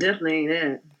 definitely ain't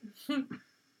that. I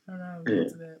don't know how we got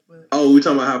to that, but oh, we're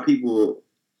talking about how people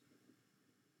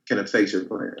can affect your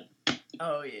plan.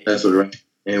 Oh yeah, that's what right.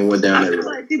 And went down. I feel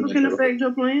like people can affect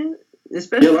your plan.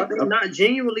 Especially if they're not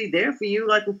genuinely there for you.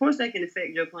 Like, of course they can affect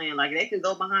your plan. Like, they can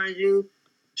go behind you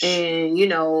and, you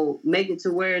know, make it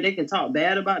to where they can talk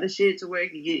bad about the shit to where it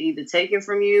can get either taken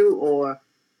from you or,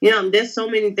 you know, there's so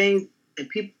many things that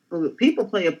people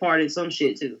play a part in some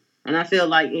shit too. And I feel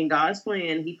like in God's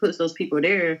plan, he puts those people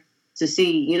there to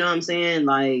see, you know what I'm saying?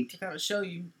 Like, to kind of show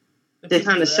you. To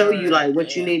kind of show you like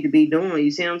what you need to be doing.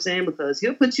 You see what I'm saying? Because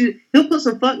he'll put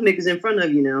some fuck niggas in front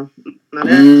of you now. Now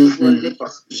that's what it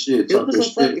is. He'll put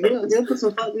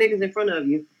some fuck niggas in front of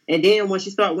you, and then once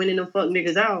you start winning them fuck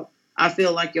niggas out, I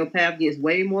feel like your path gets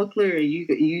way more clear. You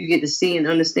get to see and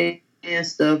understand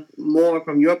stuff more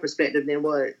from your perspective than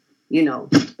what you know.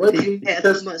 You had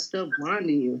so much stuff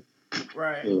blinding you.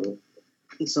 Right.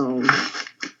 So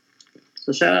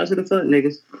shout out to the fuck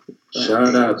niggas.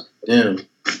 Shout out to them.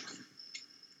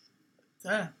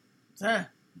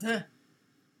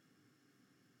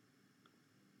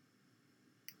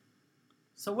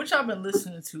 So what y'all been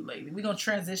listening to lately? We're gonna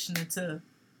transition into.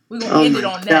 We're gonna end it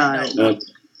on that note.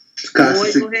 Go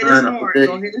ahead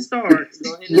and start.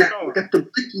 Yeah.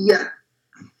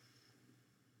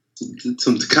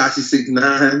 Some Tekashi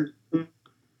 6ix9ine.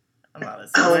 I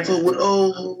don't fuck with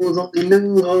old hoes, only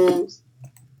new hoes.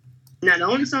 Now the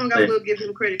only song I will give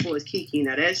him credit for is Kiki.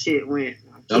 Now that shit went.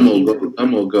 I'm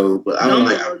gonna go, but I don't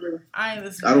like. I ain't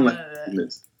listening. I don't like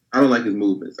movements. I don't like his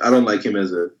movements. I don't like him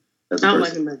as a person. I don't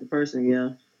like him as a person.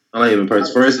 Yeah. I like him in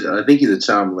person. First, I think he's a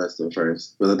child molester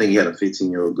first, but I think he had a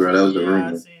 15-year-old girl. That was the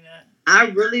rumor. I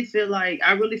really feel like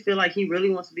he really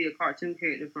wants to be a cartoon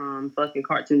character from fucking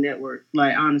Cartoon Network.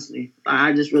 Like honestly,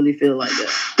 I just really feel like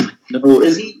that. No,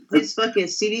 his fucking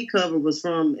CD cover was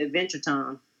from Adventure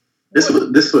Time. This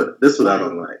what I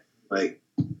don't like. Like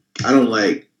I don't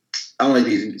like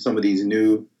some of these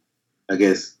new, I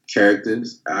guess,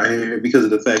 characters out here because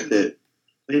of the fact that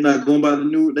they're not going by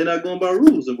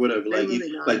rules or whatever.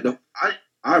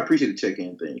 I appreciate the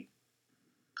check-in thing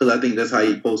because I think that's how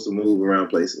you're supposed to move around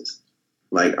places.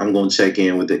 Like I'm going to check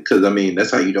in with it because I mean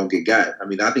that's how you don't get got. I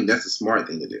mean I think that's a smart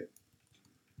thing to do.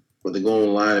 But to go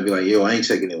online and be like, yo, I ain't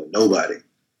checking in with nobody.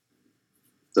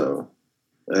 So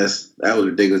that was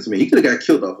ridiculous to me. He could have got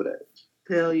killed off of that.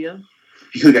 Hell yeah.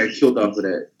 He could have got killed off of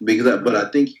that but I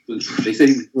think they said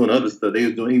he was doing other stuff. He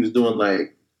was doing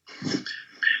like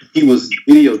he was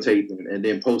videotaping and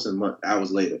then posting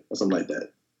hours later or something like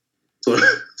that. So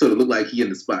it looked like he in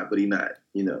the spot, but he not,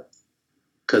 you know.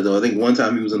 Because I think one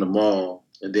time he was in the mall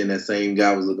and then that same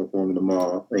guy was looking for him in the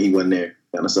mall and he wasn't there,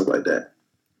 kind of stuff like that.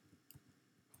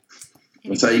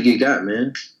 That's how you get got,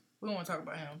 man. We don't want to talk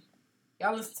about him.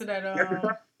 Y'all listen to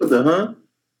that?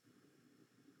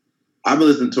 I've been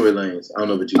listening to Tory Lanez. I don't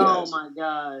know about you guys. Oh my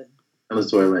god. I listen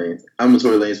to Tory Lanez. I'm a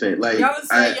Tory Lanez fan. Like y'all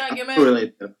listen to Young M.A? Tory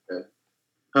Lanez fan.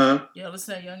 Huh? Y'all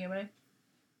listen to Young M.A?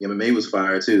 Young M.A was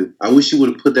fire too. I wish you would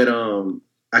have put that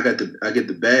I get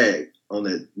the bag on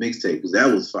that mixtape because that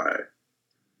was fire.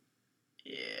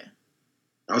 Yeah.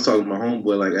 I was talking to my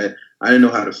homeboy like I didn't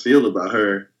know how to feel about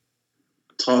her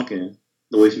talking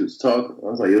the way she was talking. I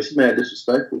was like, yo, she's mad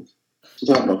disrespectful. She's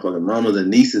talking about fucking mamas and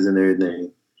nieces and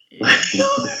everything.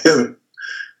 Yeah.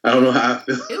 I don't know how I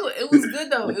feel. It was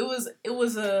good though.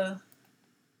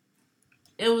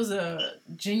 It was a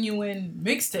genuine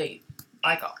mixtape,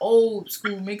 like an old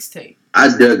school mixtape. I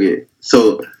dug it.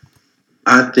 So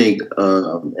I think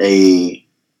a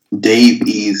Dave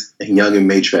East and Young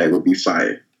M.A track would be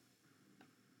fire.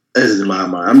 This is in my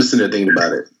mind. I'm just sitting there thinking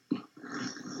about it.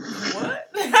 What?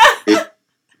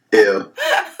 Yeah.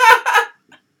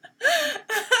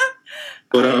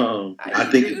 But I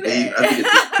think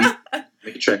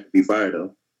track would be fire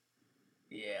though.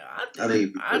 Yeah, I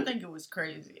think it was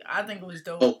crazy. I think it was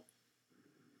dope. Oh.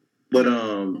 But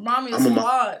remind me of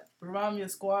Squad. Remind me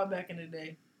of Squad back in the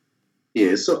day.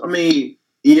 Yeah, so I mean,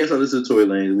 yes, I listen to Tory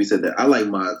Lanez. We said that. I like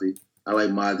Mozzie.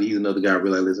 He's another guy I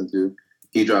really listen to.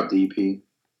 He dropped the EP.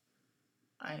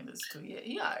 I ain't listened to it yet.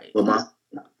 He alright.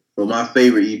 But my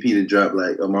favorite EP to drop,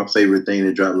 or my favorite thing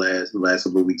to drop the last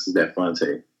couple of weeks is that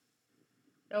Fonte.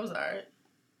 That was alright.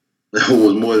 That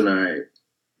was more than alright.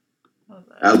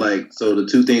 So the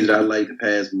two things that I like the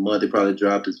past month they probably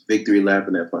dropped is Victory Lap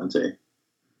and that Fonte.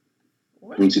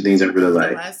 Two things I really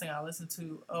like. The last thing I listened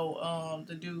to,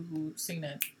 the dude who sing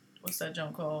that, what's that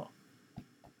jump called?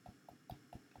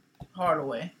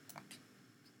 Hardaway.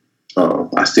 Oh,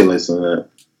 I still listen to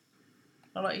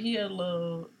that. He had a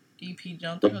little EP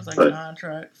jump. I think it was like 9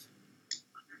 tracks.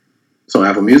 So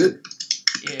Apple Music?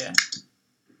 Yeah.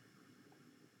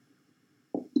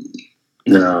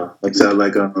 No, like I said,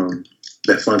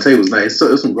 that Fonte was nice.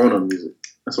 So it's some grown up music.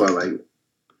 That's why I like it.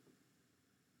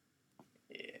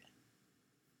 Yeah.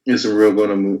 It's some real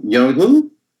grown up music. Young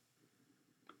who?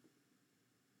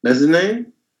 That's his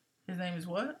name? His name is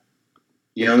what?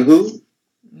 Young who?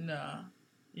 Nah.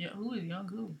 Yeah, who is Young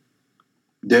who?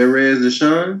 Derez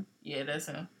Deshaun? Yeah, that's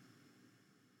him.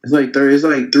 It's like three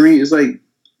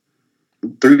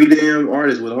damn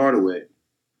artists with Hardaway.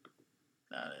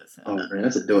 Nah, that's him. Oh man,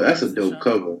 that's a dope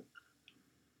cover.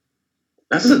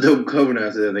 That's a dope cover now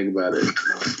that I think about it.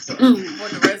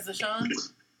 What, Derez Deshaun?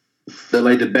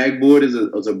 The backboard is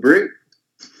a brick.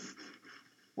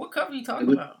 What cover are you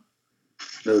talking about?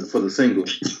 For the single.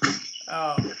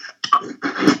 Oh.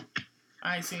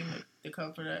 I ain't seen the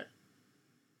cover for that.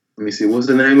 Let me see. What's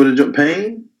the name of the jump?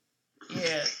 Pain?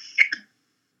 Yeah.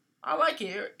 I like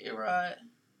it. It right.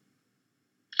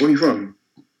 Where you from?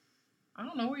 I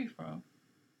don't know where you from.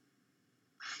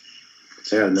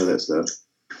 I gotta know that stuff.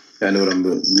 I know what I'm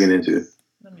getting into.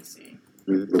 Let me see.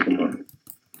 Where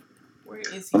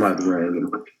is he? I'm out the rain.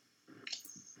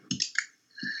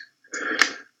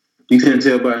 You can't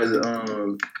tell by his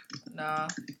Nah.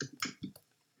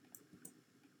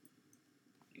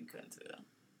 You couldn't tell.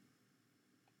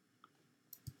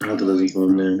 I have to listen to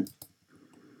him then.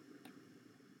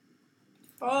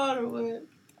 Hardaway.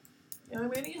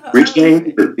 Rich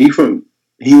Gang?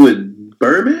 He would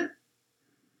Bourbon?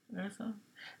 That's him.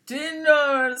 Didn't know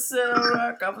how to sell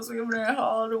rock. I was giving that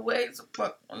Hardaway. So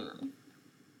fuck.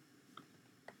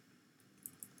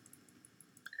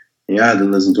 Yeah, I had to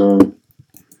listen to him.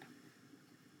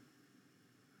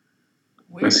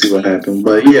 Let's see what happened.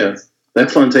 But yeah,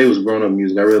 that Fonte was grown up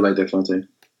music. I really like that Fonte.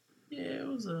 Yeah, it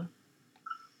was a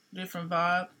different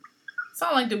vibe.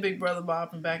 Sound like the Big Brother vibe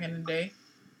from back in the day.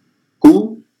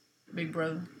 Who? Big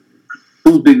Brother.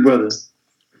 Who's Big Brother?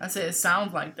 I said it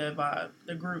sounds like that vibe.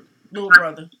 The group. Little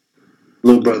Brother.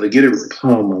 Little Brother. Get it.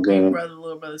 Oh my God. Big Brother,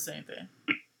 Little Brother, same thing.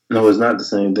 No, it's not the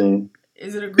same thing.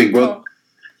 Is it a group Big Brother?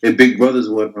 And Big Brother's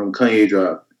what Kanye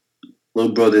dropped.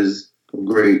 Little Brother's a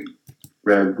great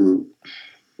rap group.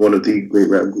 One of the great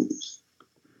rap groups.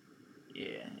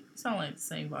 Yeah. It sounds like the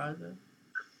same vibe though.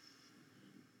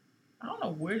 I don't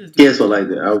know where this dude is. Yeah, so like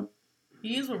that.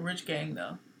 He is with Rich Gang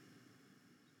though.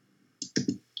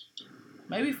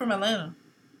 Maybe from Atlanta.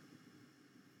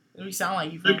 Does he sound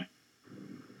like you from?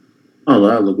 I don't know.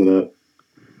 I'll look it up.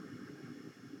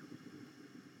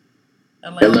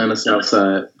 Atlanta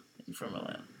Southside. You from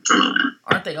Atlanta?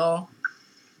 Aren't they all?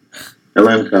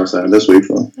 Atlanta Southside. That's where you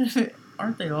from.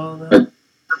 Aren't they all though?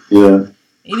 Yeah.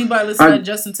 Anybody listen to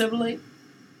Justin Timberlake?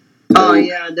 Oh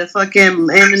yeah, the fucking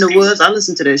Man in the Woods. I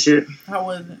listened to that shit. How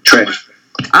was it? Trash.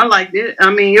 I liked it.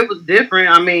 I mean, it was different.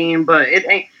 I mean, but it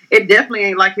ain't. It definitely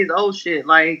ain't like his old shit.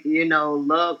 Like, you know,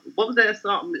 Love. What was that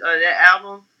song? That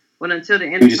album? When Until the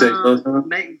End of Time.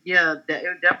 Yeah,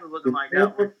 it definitely wasn't like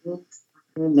that one.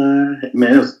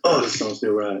 Man, this song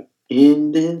still right.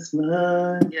 In this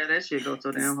line. Yeah, that shit goes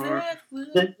so damn hard.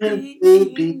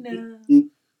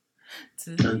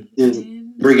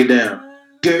 Bring it down.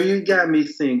 Girl, you got me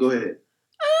sing. Go ahead.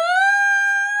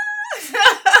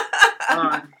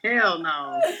 Oh, hell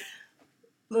no.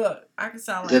 Look, I can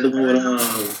sound like that. Is that the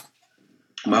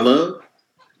one, My Love?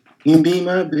 You be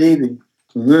my baby.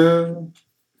 Love.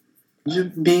 You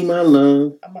be my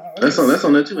love. That's on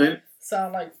that too, ain't it?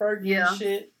 Sound like Fergie and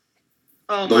shit.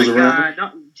 Oh my God.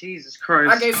 Jesus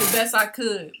Christ. I gave the best I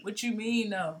could. What you mean,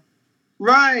 though?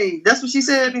 Right. That's what she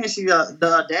said, man. She got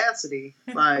the audacity.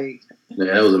 Like.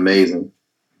 Yeah, that was amazing.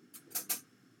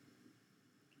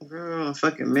 Girl,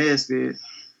 fucking mess, bitch.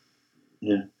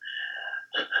 Yeah.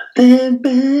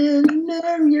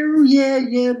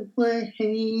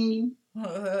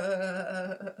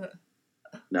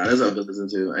 Nah, that's what I've been listening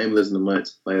to. I ain't listening to much.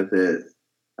 Like I said,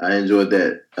 I enjoyed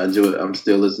that. I'm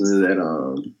still listening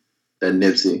to that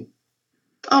Nipsey.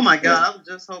 Oh my god! I was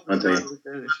just hoping somebody would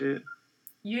say that shit.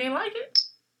 You ain't like it?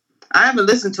 I haven't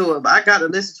listened to it, but I got to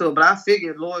listen to it. But I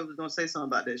figured Lloyd was gonna say something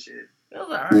about that shit.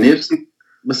 Nipsey,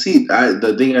 but see,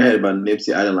 the thing I had about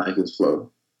Nipsey, I didn't like his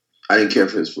flow. I didn't care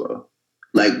for his flow.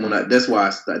 Like that's why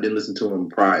I didn't listen to him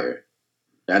prior.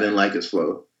 I didn't like his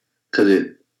flow because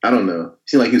I don't know. It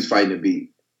seemed like he was fighting a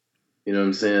beat. You know what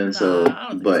I'm saying?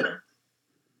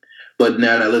 But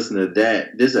now that I listen to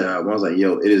this album, I was like,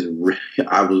 yo, it is.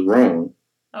 I was wrong.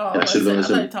 Oh, I should have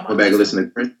went back and listened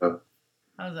to Crenshaw.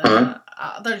 I was like,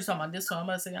 I thought you were talking about this one. I'm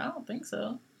about to say, I don't think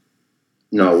so.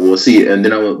 No, we'll see. And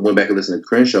then I went back and listened to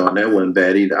Crenshaw, and that wasn't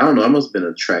bad either. I don't know. It must have been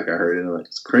a track I heard, and like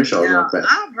Crenshaw was on fast.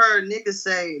 I've heard niggas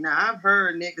saying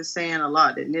a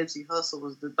lot that Nipsey Hussle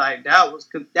was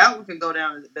that one could go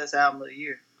down as the best album of the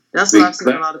year. That's what I've seen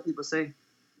a lot of people say.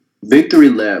 Victory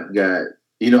Lap got,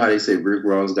 you know how they say Rick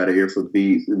Ross got an ear for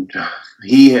beats?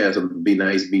 He has some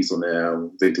nice beats on that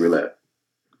album, Victory Lap.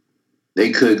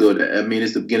 They could go to, I mean,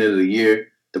 it's the beginning of the year.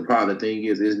 The thing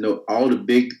is all the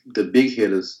big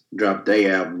hitters dropped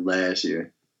their album last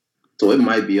year. So it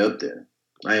might be up there.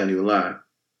 I don't even lie.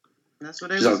 That's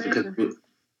what they were saying.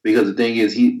 Because the thing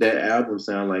is, that album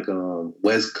sound like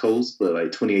West Coast, but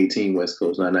like 2018 West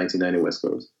Coast, not 1990 West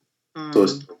Coast. So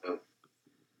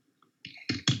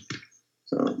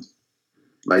it's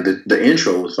like the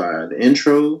intro was fire. The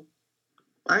intro,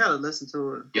 I gotta listen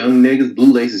to it. Young Niggas,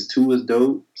 Blue Laces 2 is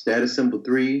dope. Status Symbol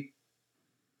 3.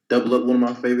 Double Up, one of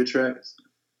my favorite tracks.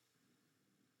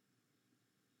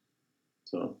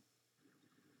 So,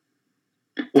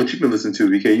 what you been listening to,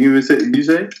 BK? You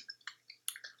say?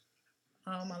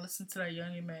 I listened to that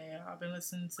Young Man. I've been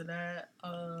listening to that,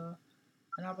 and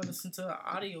I've been listening to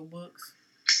audiobooks.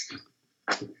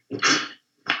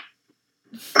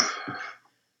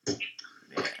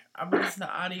 Yeah, I've been listening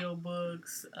to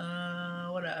audiobooks.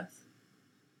 What else?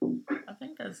 I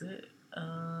think that's it.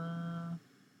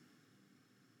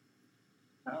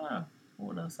 I don't know.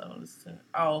 What else I listened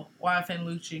to? Oh, YFN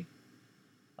Lucci.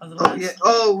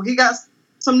 He got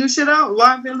some new shit out?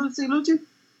 YFN Lucci?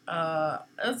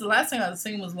 That's the last thing I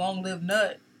seen was Long Live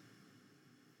Nut.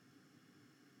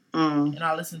 And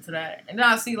I listened to that. And then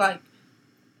I see like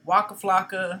Waka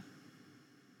Flocka,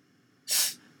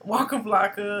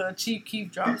 Chief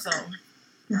Keef drop something.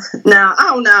 Now,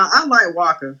 I like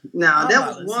Walker. Now, that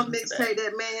was one mixtape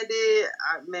that man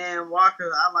did.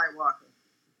 Walker, I like Walker.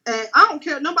 And I don't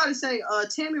care. Nobody say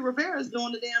Tammy Rivera's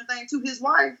doing the damn thing to his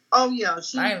wife. Oh yeah,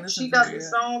 she got this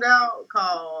song out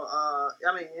called.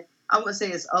 I wouldn't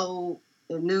say it's old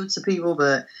and new to people,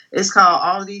 but it's called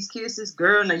All of These Kisses.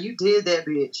 Girl, now you did that,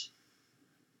 bitch.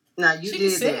 Now you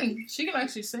did that. She can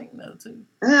actually sing though too.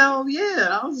 Hell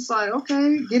yeah! I was just like,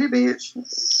 okay, get it,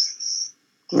 bitch.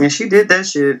 Yeah, she did that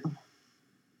shit.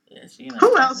 Yeah,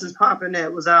 who else is popping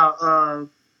that was out?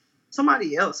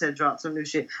 Somebody else had dropped some new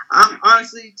shit. I'm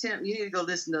honestly, Tim, you need to go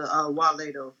listen to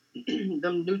Wale though.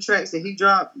 Them new tracks that he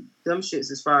dropped, them shits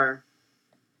is fire.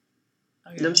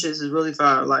 Okay. Them shits is really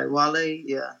fire. Like Wale,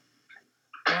 yeah.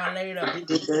 Wale though. He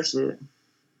did that shit.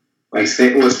 Like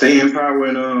Stay in Power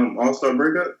and All Star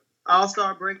Breakup? All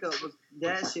Star Breakup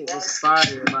that shit was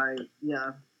fire. Like,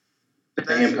 yeah.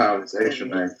 Stay in Power was extra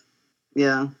nice.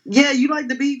 Yeah. Yeah, you like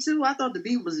the beat too? I thought the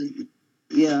beat was different.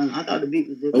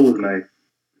 It was nice.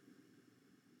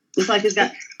 It's like it's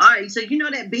got. All right, so you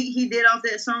know that beat he did off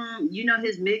that song. You know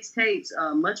his mixtapes,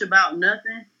 Much About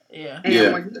Nothing. Yeah.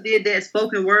 And when he did that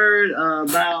spoken word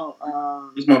about.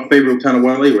 It's my favorite kind of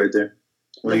Wale right there.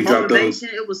 When he dropped those.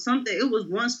 It was something. It was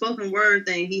one spoken word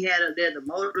thing he had up there. The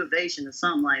motivation or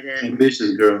something like that.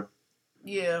 Ambitious Girl.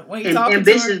 Yeah, when he talking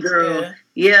Ambitious Girl.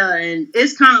 Yeah, and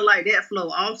it's kind of like that flow.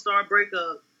 All Star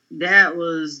Breakup. That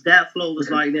flow was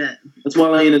like that. That's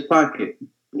Wale in his pocket.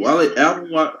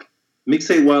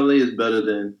 Mixtape Wale is better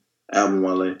than album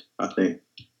Wale, I think.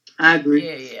 I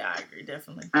agree. Yeah, I agree,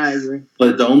 definitely. I agree.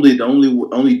 But the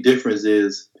only difference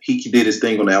is he did his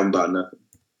thing on the album About Nothing,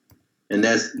 and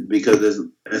that's because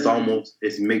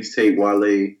it's mixtape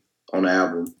Wale on the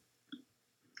album.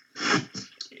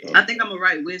 I think I'm gonna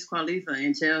write Wiz Khalifa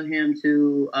and tell him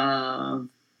to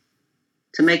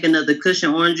make another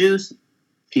Cushion Orange Juice.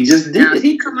 He just did. Now,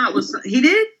 he come out with he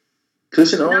did.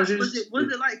 Cushion Orange Juice?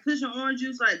 Was it like Cushion Orange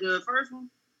Juice, like the first one?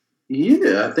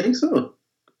 Yeah, I think so.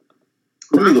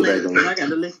 Let me go back on it. I got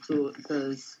to listen to it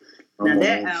because now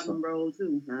that album rolled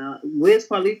too. Wiz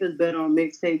Khalifa is better on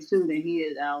mixtapes too than he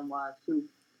is album-wise too.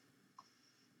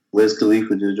 Wiz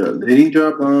Khalifa just dropped. Did he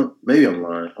drop on? Maybe I'm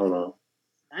lying. Hold on.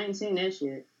 I ain't seen that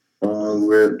shit. On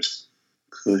Rips,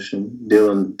 Cushion,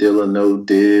 Dilla, No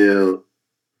Deal.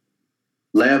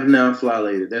 Laugh Now, Fly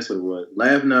Later. That's what it was.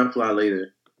 Laugh Now, Fly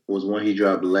Later was one he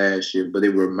dropped last year, but it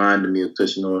reminded me of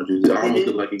Cushion Orange Juice. It almost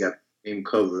looked like he got the same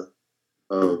cover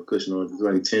of Cushion Orange Juice.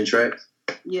 Like 10 tracks.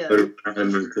 Yeah. But it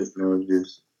reminded me of Cushion Orange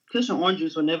Juice. Cushion Orange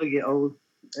Juice will never get old,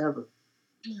 ever.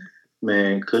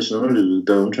 Man, Cushion Orange Juice is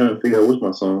dope. I'm trying to figure out what's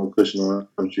my song with Cushion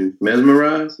Orange Juice.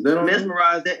 Mesmerize? Is that on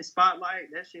Mesmerize, that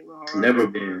Spotlight, that shit was hard. Never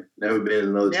Been. Never Been is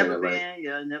another track I like. Never Been,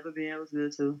 yeah, Never Been was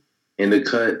good too. In the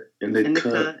cut.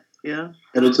 Yeah.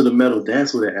 Pedal to the Metal,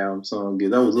 that's what the album song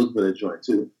is. I was looking for that joint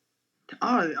too.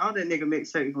 All that nigga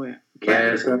mixtape went.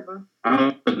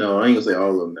 I don't know. I ain't gonna say all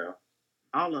of them now.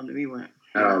 All of them, he went.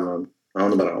 Not all of them. I don't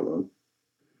know about all of them.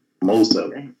 Most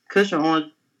of them. Cushion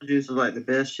Orange Juice was like the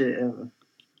best shit ever.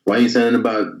 Why you saying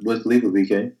about Wiz Khalifa,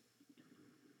 BK?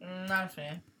 Not a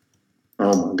fan.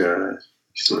 Oh my gosh.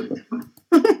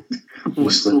 You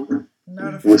sleeping.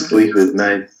 Not a fan. Wiz Khalifa is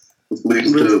nice.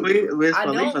 Wiz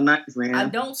Khalifa nice, man. I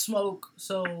don't smoke,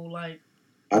 so like.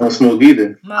 I don't smoke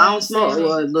either. I don't smoke.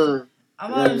 Look.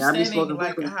 I'm understanding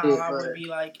like how shit, I would be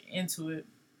like into it.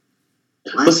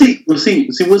 But see, Wiz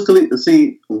Khalifa.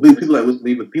 See, people like Wiz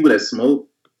Khalifa, people that smoke,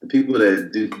 the people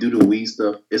that do the weed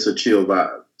stuff, it's a chill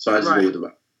vibe. So I just go with the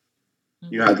vibe.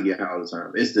 You don't have to get high all the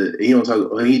time.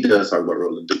 He does talk about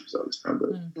rolling dupes all the time,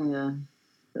 but yeah.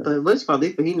 But Wiz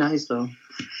Khalifa, he nice though.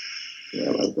 Yeah,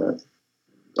 I like that.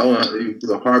 Oh,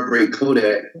 the Heartbreak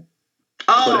Kodak.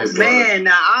 Oh Kodak man,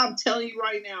 now I'm telling you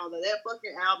right now that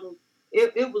fucking album,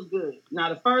 it was good. Now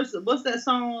the first, what's that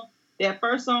song? That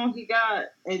first song he got,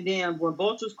 and then When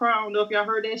Vultures Cry. I don't know if y'all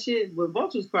heard that shit. When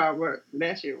Vultures Cry,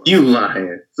 that shit rolled. You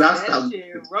lying? So that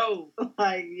shit rolled.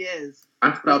 Like yes.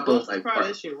 I stopped those like Cry,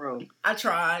 that shit rolled. I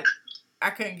tried.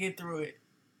 I couldn't get through it.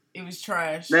 It was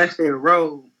trash. That shit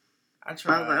rolled. I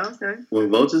tried. I was like, okay. When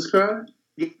Vultures Cry?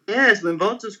 Yes, When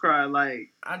Vultures Cry,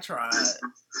 like I tried.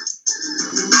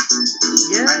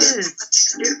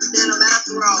 Yes.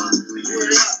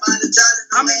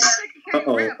 I mean,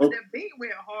 that beat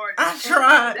went hard. I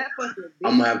tried. That fucking beat.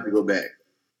 I'm gonna have to go back.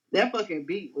 That fucking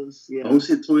beat was Oh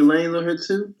shit, Tory Lanez on her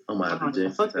too. I'm gonna have to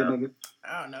fuck that nigga.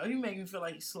 I don't know. He make me feel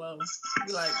like he's slow.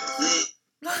 He like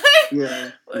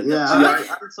yeah.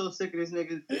 I'm so sick of this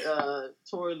nigga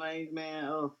Tory Lanez, man.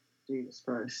 Oh Jesus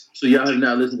Christ. So y'all have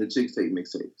not listened to Chicks Tape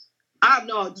mixtapes? I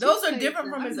know. Those are different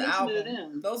from his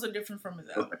album. Those are different from his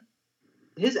album.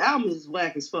 His album is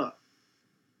whack as fuck.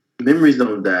 Memories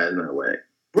Don't Die is not whack.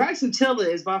 Bryson Tiller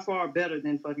is by far better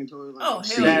than fucking Tory Lanez. Oh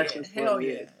hell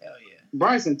yeah.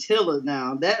 Bryson Tiller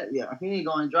now he ain't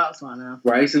going to drop song now.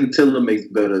 Bryson Tiller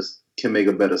can make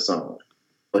a better song,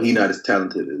 but he not as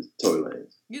talented as Tory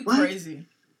Lanez. You crazy?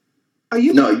 Are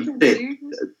you? No, you said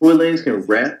Tory Lanez can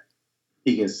rap,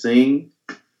 he can sing,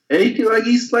 and he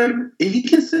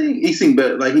can sing. He sing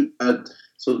better.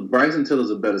 So Bryson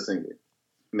Tiller's a better singer.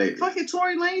 Maybe. Fucking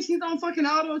Tory Lanez, he's on fucking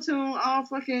auto-tune all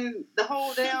fucking the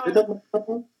whole damn.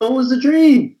 What was the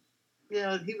dream?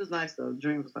 Yeah, he was nice though. The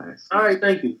dream was nice. All right,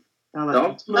 thank you. I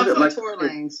like Tory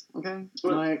Lanez. Okay.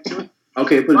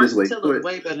 Okay, put it this way. Bryson Tiller's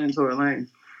way better than Tory Lanez.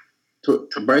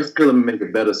 Bryson Tiller make a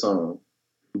better song,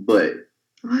 but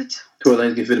what? Tory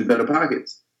Lanez can fit in better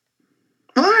pockets.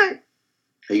 What?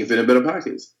 He can fit in better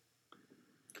pockets.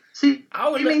 See,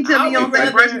 you mean tell me you don't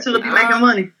think Bryson Tiller be making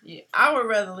money? Yeah, I would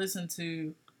rather listen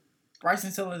to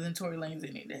Bryson Tiller than Tory Lanez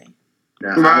any day.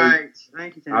 Now, right.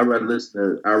 Thank you. I'd rather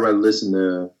listen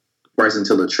to Bryson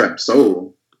Tiller Trap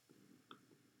Soul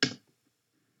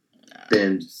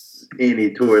than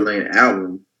any Tory Lanez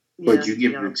album. But you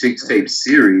give me the Chicks Tape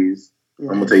series, I'm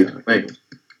gonna tell you the thing.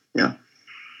 Yeah.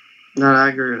 No, I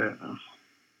agree with that.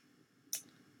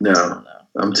 No,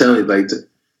 I'm telling you,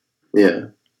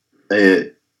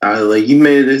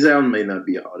 this album may not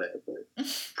be all that, but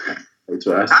that's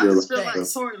what I feel like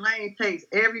Tory Lanez takes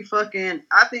every fucking.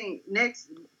 I think the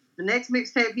next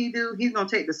mixtape he do, he's gonna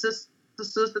take the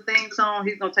sister theme song.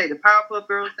 He's gonna take the Powerpuff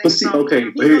Girls theme song. Okay,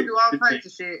 he's gonna do all types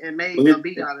of shit and make a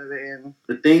beat out of it. And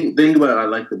the thing about I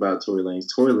liked about Tory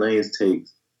Lanez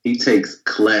takes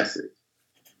classic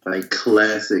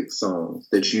songs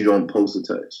that you don't post to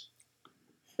touch.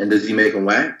 And does he make them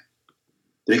whack?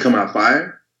 Did they come out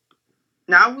fire?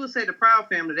 Now, I will say the Proud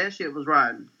Family, that shit was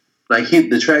riding. Like,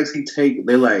 the tracks he take,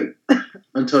 they're like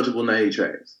untouchable 90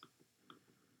 tracks.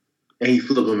 And he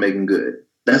flip them, make them good.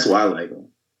 That's why I like him.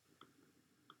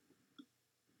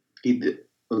 He did,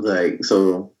 but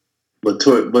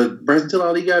Bryson Tiller,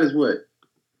 all he got is what?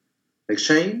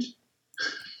 Exchange?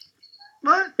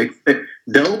 What?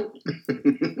 Don't?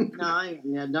 No, I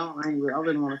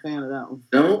really want a fan of that one.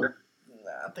 Don't? Nah,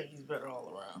 I think he's better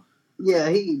all around.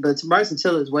 Yeah, but Bryson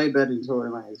Tiller is way better than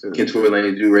Tory Lanez. Can Tory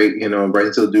Lanez do reggae?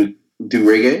 Bryson Tiller do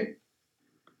reggae?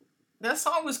 That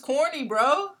song was corny,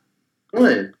 bro.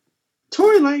 One.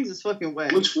 Tory Lanez is fucking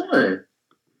whack. Which one?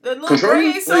 The little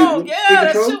reggae song.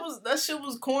 Yeah, that shit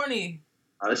was corny.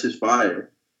 Oh, that shit's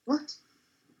fire. What?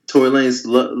 Tory Lanez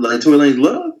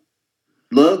Love?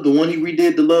 Love, the one he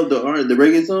redid the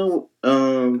reggae song.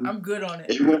 I'm good on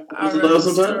it. Everyone I was love the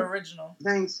sometime. original.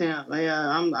 Thanks, Sam.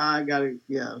 Yeah, I gotta.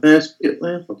 Yeah. Man,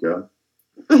 fuck y'all.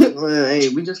 Well, hey,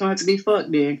 we just gonna have to be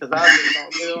fucked then, because I just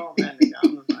don't get on that nigga.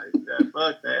 I'm just like, yeah,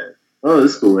 fuck that. Oh,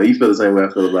 it's cool. Man. You feel the same way I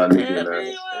feel about Nicki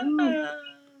Minaj.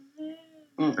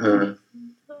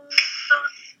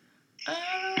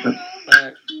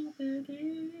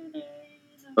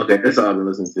 Okay, that's all I've been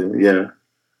listening to. Yeah.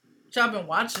 What y'all been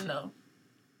watching though?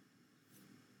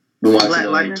 Been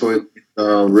watching Toy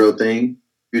Real Thing,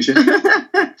 Future.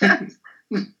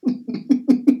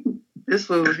 This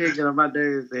fool was here on my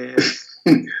days, man.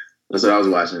 That's what I was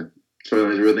watching. Toy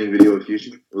Lanez Real Thing video of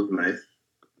Future. It was nice.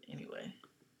 Anyway.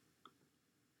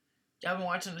 Y'all been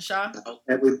watching The Chi?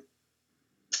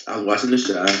 I was watching The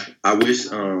Chi. I wish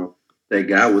that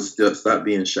guy would still stop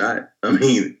being shot. I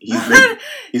mean, he's had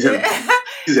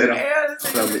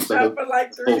for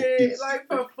like 3 days, like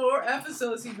for 4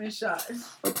 episodes he's been shot.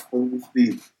 The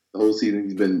whole season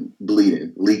he's been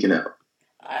bleeding, leaking out.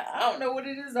 I don't know what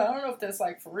it is. I don't know if that's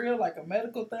like for real, like a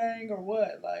medical thing or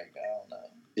what. Like, I don't know.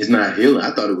 It's not healing.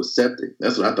 I thought it was septic.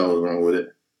 That's what I thought was wrong with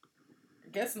it. I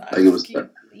guess not. Like it was like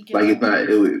it's not.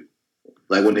 It was,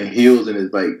 like when it heals and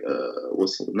it's like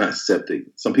what's not septic.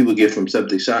 Some people get from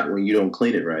septic shock when you don't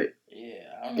clean it right. Yeah,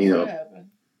 I don't know what happened,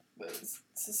 but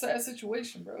it's a sad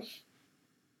situation, bro.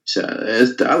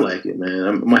 I like it, man.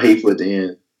 I'm hateful at the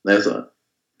end. That's all.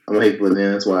 I'm hateful at the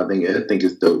end. That's why I think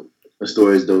it's dope. The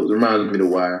story is dope. It reminds me of The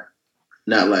Wire.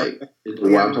 Not like The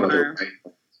Wire. I'm talking about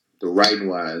the writing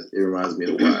wise. It reminds me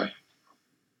of The Wire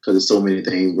because there's so many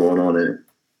things going on in it.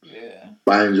 Yeah.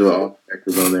 But I enjoy all the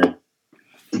actors on there.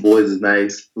 The Boys is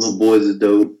nice. Little Boys is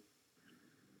dope.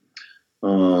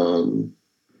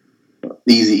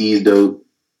 Eazy-E is dope.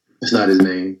 It's not his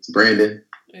name. It's Brandon.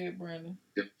 Yeah, Brandon.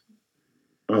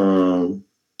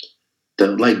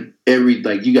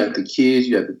 You got the kids,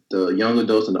 you got the young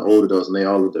adults and the old adults, and they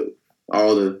all are dope.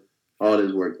 All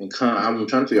this work. And I'm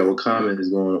trying to figure out what's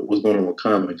going on with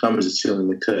Common. Common's just chilling in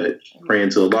the cut,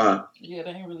 praying to Allah. Yeah,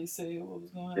 they didn't really say what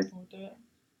was going to happen with that.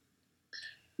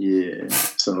 Yeah,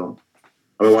 so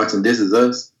I've been watching This Is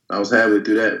Us. I was halfway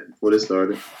through that before this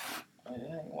started. I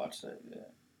ain't watched that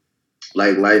yet.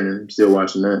 Like Lightning, still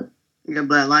watching that. You got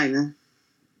Black Lightning.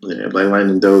 Yeah, Black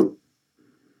Lightning dope.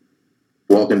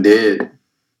 Walking Dead.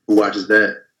 Who watches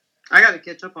that? I gotta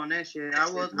catch up on that shit. I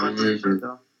was watching that shit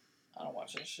though. I don't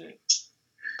watch that shit.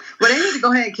 But they need to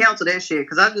go ahead and cancel that shit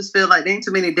because I just feel like there ain't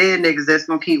too many dead niggas that's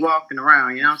gonna keep walking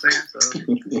around. You know what I'm saying?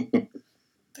 So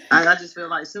I just feel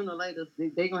like sooner or later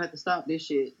they gonna have to stop this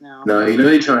shit now. No, you know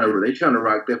they trying to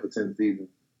rock that for 10 seasons.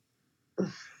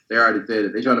 They already said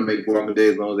it. They trying to make Walking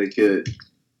Dead as long as they could.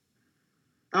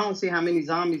 I don't see how many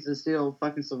zombies are still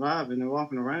fucking surviving and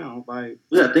walking around. Like,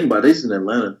 you gotta think about it. They just in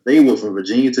Atlanta. They went from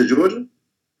Virginia to Georgia. You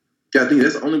gotta think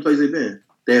that's the only place they've been.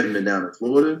 They haven't been down in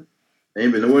Florida. They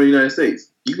ain't been nowhere in the United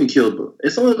States. You can kill them.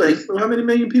 It's only like how many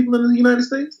million people in the United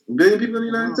States? A billion people in the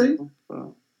United States?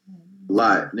 A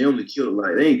lot. They only killed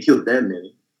they ain't killed that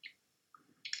many.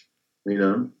 You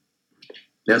know?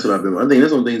 That's what I think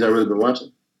that's one of the things I've really been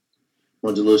watching.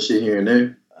 Bunch of little shit here and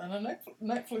there. I know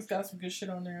Netflix got some good shit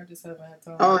on there. I just haven't had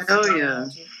time. Oh, hell yeah.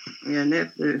 Yeah,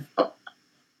 Netflix.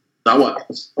 I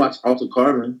watched Altered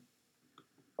Carbon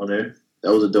on there.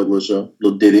 That was a dope little show.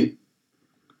 Little ditty.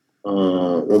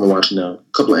 What am I watching now? A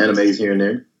couple of animes here and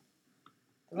there.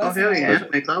 Oh, hell yeah.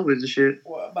 Anime's always the shit.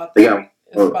 What about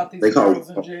about these girls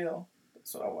in jail.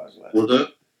 That's what I watched last. What's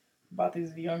up? About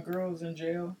these young girls in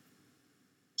jail.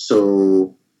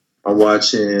 So, I'm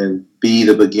watching Be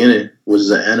the Beginning, which is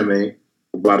an anime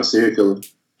about a serial killer.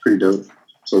 Pretty dope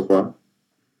so far.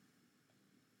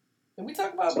 Did we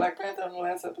talk about Black Panther in the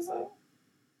last episode?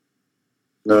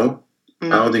 No, I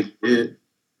don't think we did.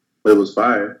 But it was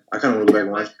fire. I kind of want to go back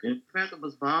and watch it again. Panther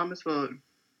was bomb as fuck.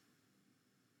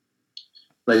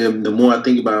 Like, the more I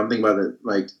think about it, I'm thinking about it.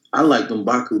 Like, I like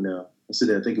M'Baku now. I sit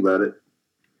there and think about it.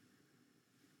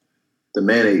 The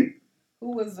man-ape.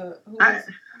 Who was the what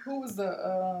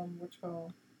you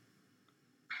call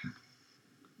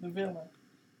the villain?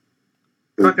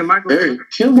 Fucking Michael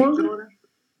Killmonger?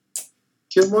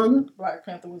 Killmonger? Black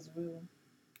Panther was the villain.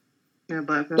 Yeah,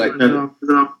 Black Panther.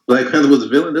 Black Panther was the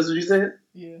villain? That's what you said?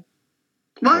 Yeah.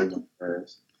 What? Oh,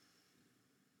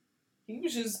 he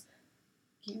was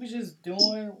just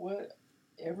doing what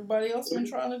everybody else been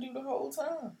trying to do the whole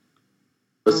time.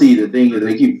 But see, the thing is,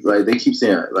 they keep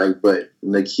saying but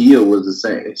Nakia was the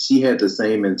same. She had the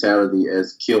same mentality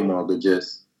as Killmonger,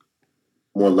 just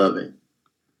more loving.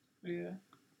 Yeah.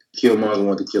 Killmonger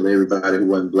wanted to kill everybody who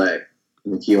wasn't black,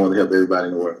 and the kid wanted to help everybody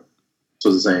in the world. So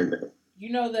it's the same thing. You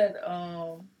know that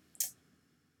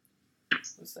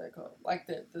what's that called? Like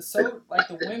the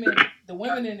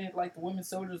women in it, like the women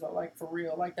soldiers are like for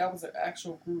real. Like that was an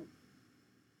actual group.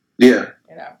 Yeah.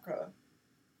 In Africa.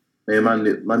 Man,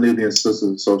 my Nubian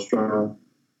sister is so strong.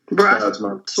 Bro, I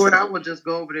swear I would just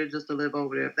go over there just to live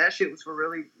over there. If that shit was for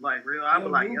really like real, I'd be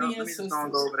like, yo, let me just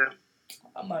go over there.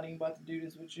 I'm not even about to do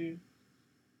this with you.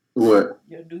 What?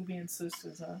 Your Nubian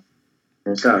sisters, huh?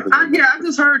 I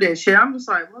just heard that shit. I'm just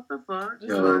like, what the fuck?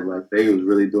 Like they was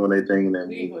really doing their thing in that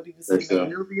movie.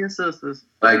 Nubian sisters.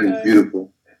 Like it's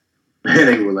beautiful.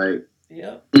 They were like,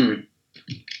 yep.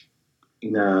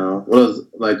 No, what was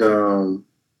like?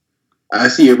 I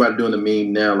see everybody doing the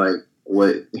meme now, like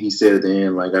what he said at the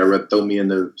end, like I'd rather throw me in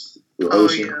the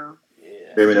ocean, throw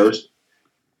me in the ocean.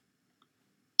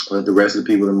 Let the rest of the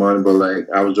people in the morning, but like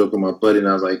I was joking with my buddy, and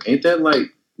I was like, "Ain't that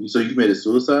like so? You committed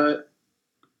suicide?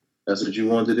 That's what you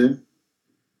wanted to do?"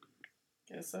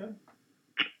 Guess so.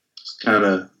 It's kind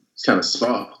of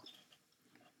soft.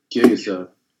 Kill yourself.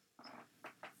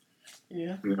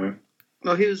 Yeah. You know?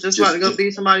 No, he was just about to go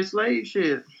be somebody's slave.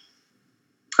 Shit.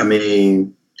 I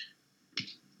mean,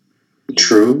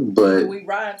 true, but we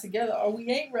ride together or we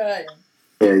ain't riding.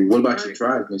 Yeah. What about your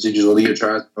tribe? Is it just leave your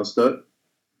tribe stuck?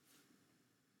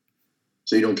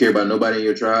 So you don't care about nobody in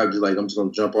your tribe? Just like I'm just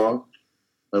gonna jump off,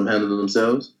 let them handle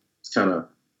themselves. It's kind of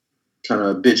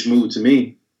a bitch move to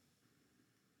me.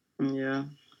 Yeah.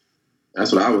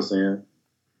 That's what I was saying.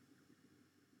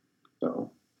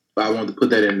 So, but I wanted to put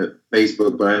that in the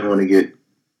Facebook, but I didn't want to get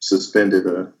suspended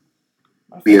or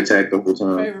be attacked the whole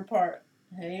time. Favorite part.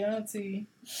 Hey, auntie.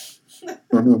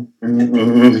 You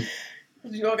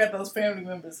all got those family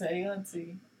members. Hey,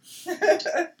 auntie.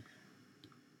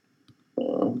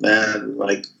 Man,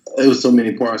 like it was so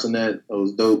many parts in that. It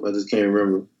was dope. I just can't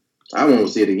remember. I want to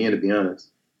see it again, to be honest.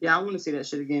 Yeah, I want to see that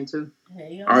shit again too.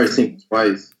 Hey, I already seen it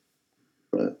twice,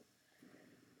 but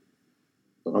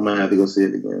I'm gonna have to go see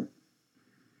it again.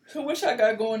 So, what y'all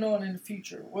got going on in the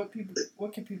future? What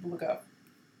can people look out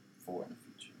for in the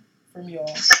future from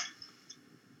y'all?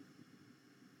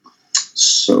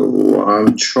 So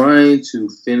I'm trying to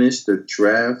finish the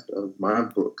draft of my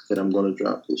book that I'm going to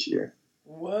drop this year.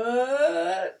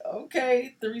 What?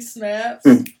 Okay, 3 snaps.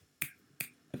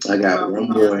 I got one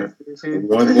more.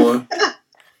 One more.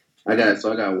 I got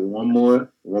one more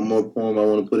poem I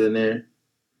want to put in there,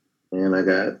 and I'm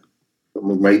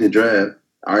gonna make the draft.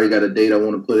 I already got a date I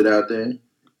want to put it out there.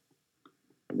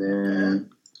 And then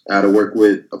I got to work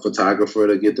with a photographer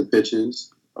to get the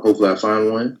pictures. Hopefully, I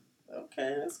find one.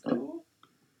 Okay, that's cool.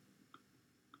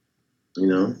 You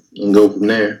know, and go from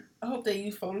there. I hope they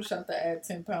use Photoshop to add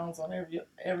 10 pounds on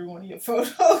every one of your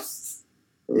photos.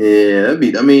 Yeah,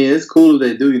 it's cool if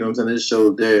they do, you know what I'm saying? It just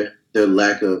shows their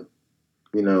lack of,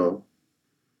 you know,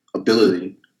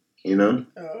 ability, you know?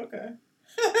 Oh, okay.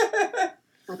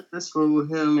 That's cool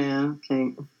with him, man.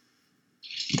 Can't.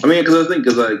 I mean, because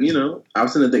like, you know, I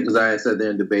was sitting there because I had sat there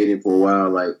and debated for a while,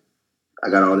 like, I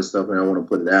got all this stuff and I want to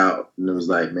put it out. And it was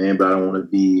like, man, but I want to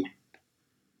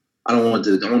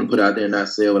put it out there and not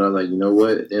sell. But I was like, you know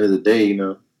what? At the end of the day, you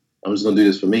know, I'm just going to do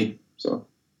this for me. So,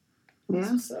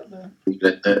 yeah.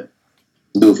 That.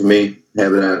 Do it for me.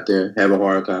 Have it out there. Have a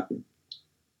hard copy.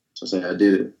 So I say I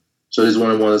did it. So this one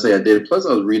I want to say I did it. Plus,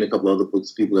 I was reading a couple other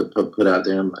books people have put out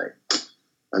there. I'm like,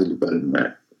 I can do better than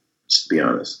that. Just to be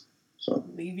honest. So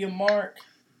leave your mark.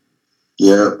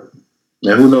 Yeah.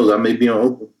 Now who knows? I may be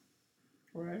on Oprah.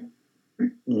 Right.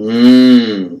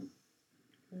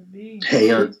 Hey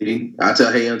auntie. I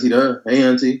tell hey auntie to her. Hey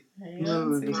auntie. Hey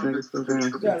auntie. You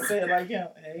gotta say it like him.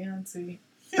 Hey auntie.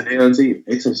 Hey auntie.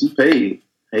 Hey, so she paid.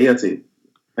 Hey auntie.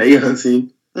 Hey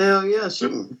auntie. Hell yeah, she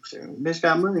bitch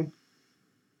got money.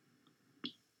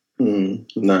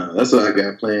 Nah, that's what I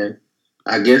got planned.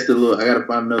 I guess I gotta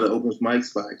find another open mic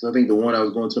spot because I think the one I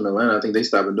was going to in Atlanta, I think they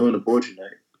stopped doing the poetry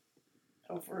night.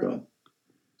 Oh, for real? So,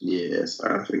 yes, I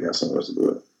gotta figure out somewhere else to do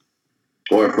it,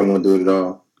 or if I want to do it at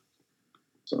all.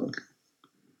 So,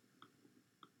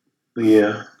 but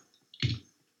yeah,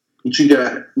 what you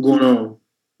got going on?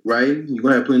 Writing? You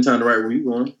gonna have plenty of time to write where you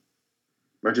going?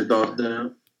 Write your thoughts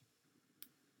down.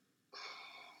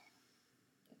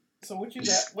 So what you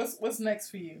got? What's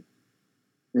next for you?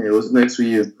 Yeah, what's next for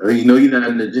you? I mean, you know you're not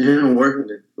in the gym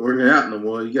working out no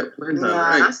more. You got plenty of time,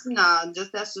 right?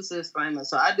 That's just a disclaimer.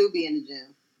 So I do be in the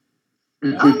gym.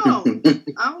 I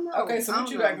don't know. Okay, so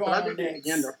what you got going on next?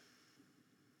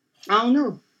 I don't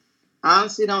know. I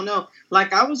honestly don't know.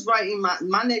 Like I was writing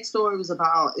my next story was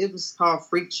called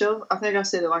Freak Show. I think I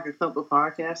said it like a couple of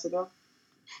podcasts ago.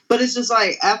 But it's just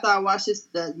like after I watched this,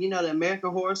 the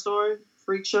American Horror Story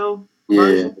freak show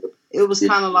version, it was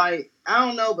kind of like, I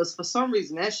don't know, but for some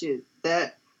reason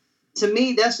that to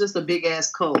me that's just a big ass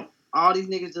cult. All these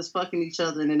niggas just fucking each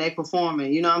other and then they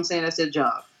performing. You know what I'm saying? That's their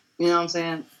job. You know what I'm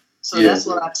saying? So that's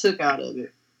what I took out of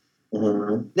it.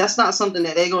 Mm-hmm. That's not something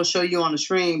that they gonna show you on the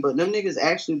screen, but them niggas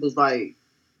actually was like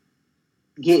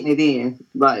getting it in,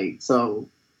 like, so.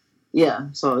 Yeah,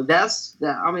 so that's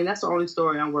that. I mean, that's the only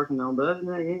story I'm working on. But other than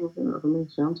that, ain't nothing for me.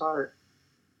 I'm tired.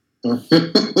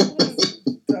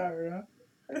 Tired, huh?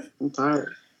 I'm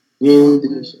tired. Yeah,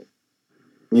 you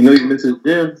know you been to the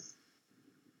gym.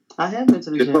 I have been to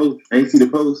the gym. Post. I ain't see the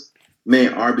post.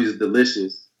 Man, Arby's is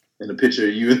delicious. And the picture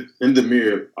of you in the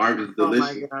mirror, Arby's is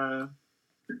delicious. Oh my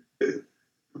god.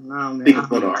 No, man. I think I'm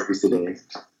going to Arby's today.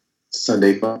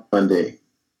 Sunday fun day.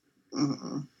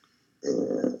 Yeah.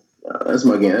 That's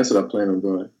my game. That's what I plan on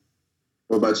doing.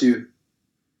 What about you,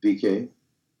 BK?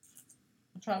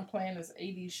 I'm trying to plan this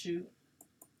 80s shoot.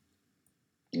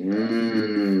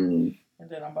 And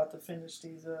then I'm about to finish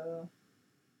these.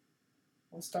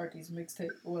 We'll start these mixtape.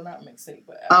 Well, not mixtape,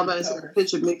 but I'm about to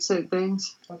picture mixtape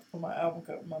things. I'm about to put my album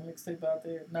cover, my mixtape out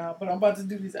there. Nah, but I'm about to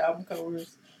do these album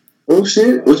covers. Oh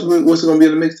shit! What's it gonna be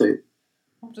on the mixtape?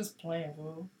 I'm just playing,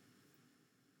 boo.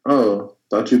 Oh,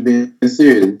 thought you being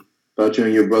serious. Thought you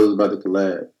and your brother was about to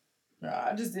collab. Nah,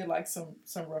 I just did like some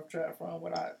rough draft run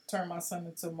when I turned my son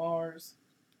into Mars.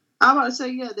 I'm about to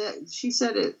say, yeah, that she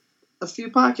said it a few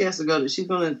podcasts ago that she's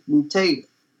gonna take,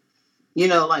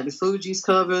 like the Fuji's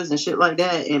covers and shit like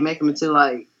that, and make them into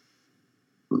like.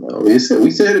 No, we said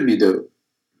it'd be dope.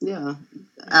 Yeah,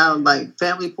 like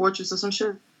family portraits or some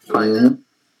shit like that.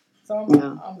 So I'm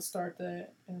gonna start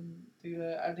that and do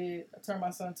that. I turned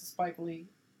my son to Spike Lee,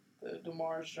 the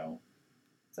Mars joint.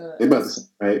 So they about to,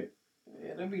 right?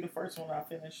 Yeah, that'll be the first one I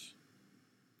finish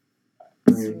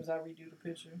as soon as I redo the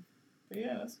picture. But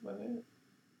yeah, that's about it.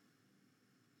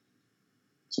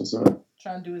 So.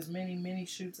 Trying to do as many mini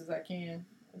shoots as I can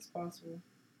as possible.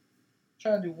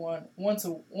 Trying to do one. I'm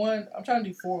trying to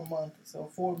do 4 a month, so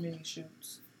 4 mini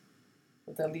shoots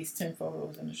with at least 10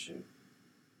 photos in the shoot.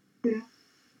 Yeah.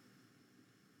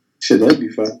 Shit, that'd be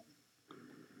fun.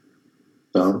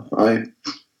 So I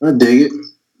dig it.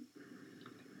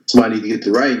 Somebody need to get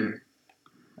to writing.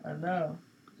 I know.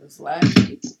 Just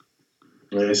slacking.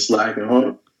 Man, it's slacking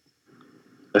hard.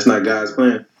 That's not God's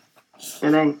plan.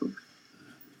 It ain't.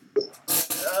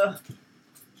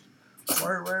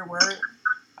 Word.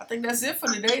 I think that's it for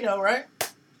today, though, right?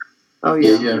 Oh,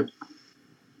 yeah. Yeah.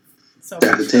 So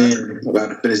chapter 10. About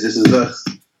to finish This Is Us.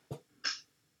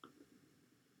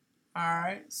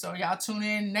 Alright. So y'all tune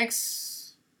in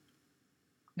next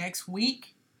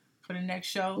week for the next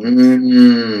show.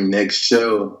 Next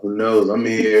show. Who knows? I'm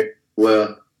here.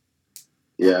 Well,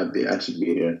 yeah, I should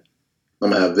be here. I'm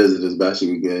going to have visitors, but I should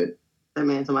be good. That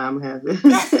man told me I'm happy.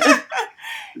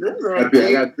 I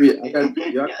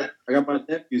got my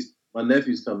nephews. My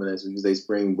nephews coming next week because they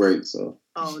spring break, so.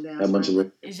 Oh, damn. A bunch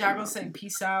of. Is y'all gonna say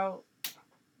peace out? Peace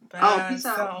out.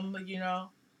 Something,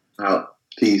 Out.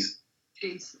 Peace.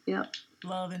 Peace. Yep.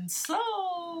 Love and soul.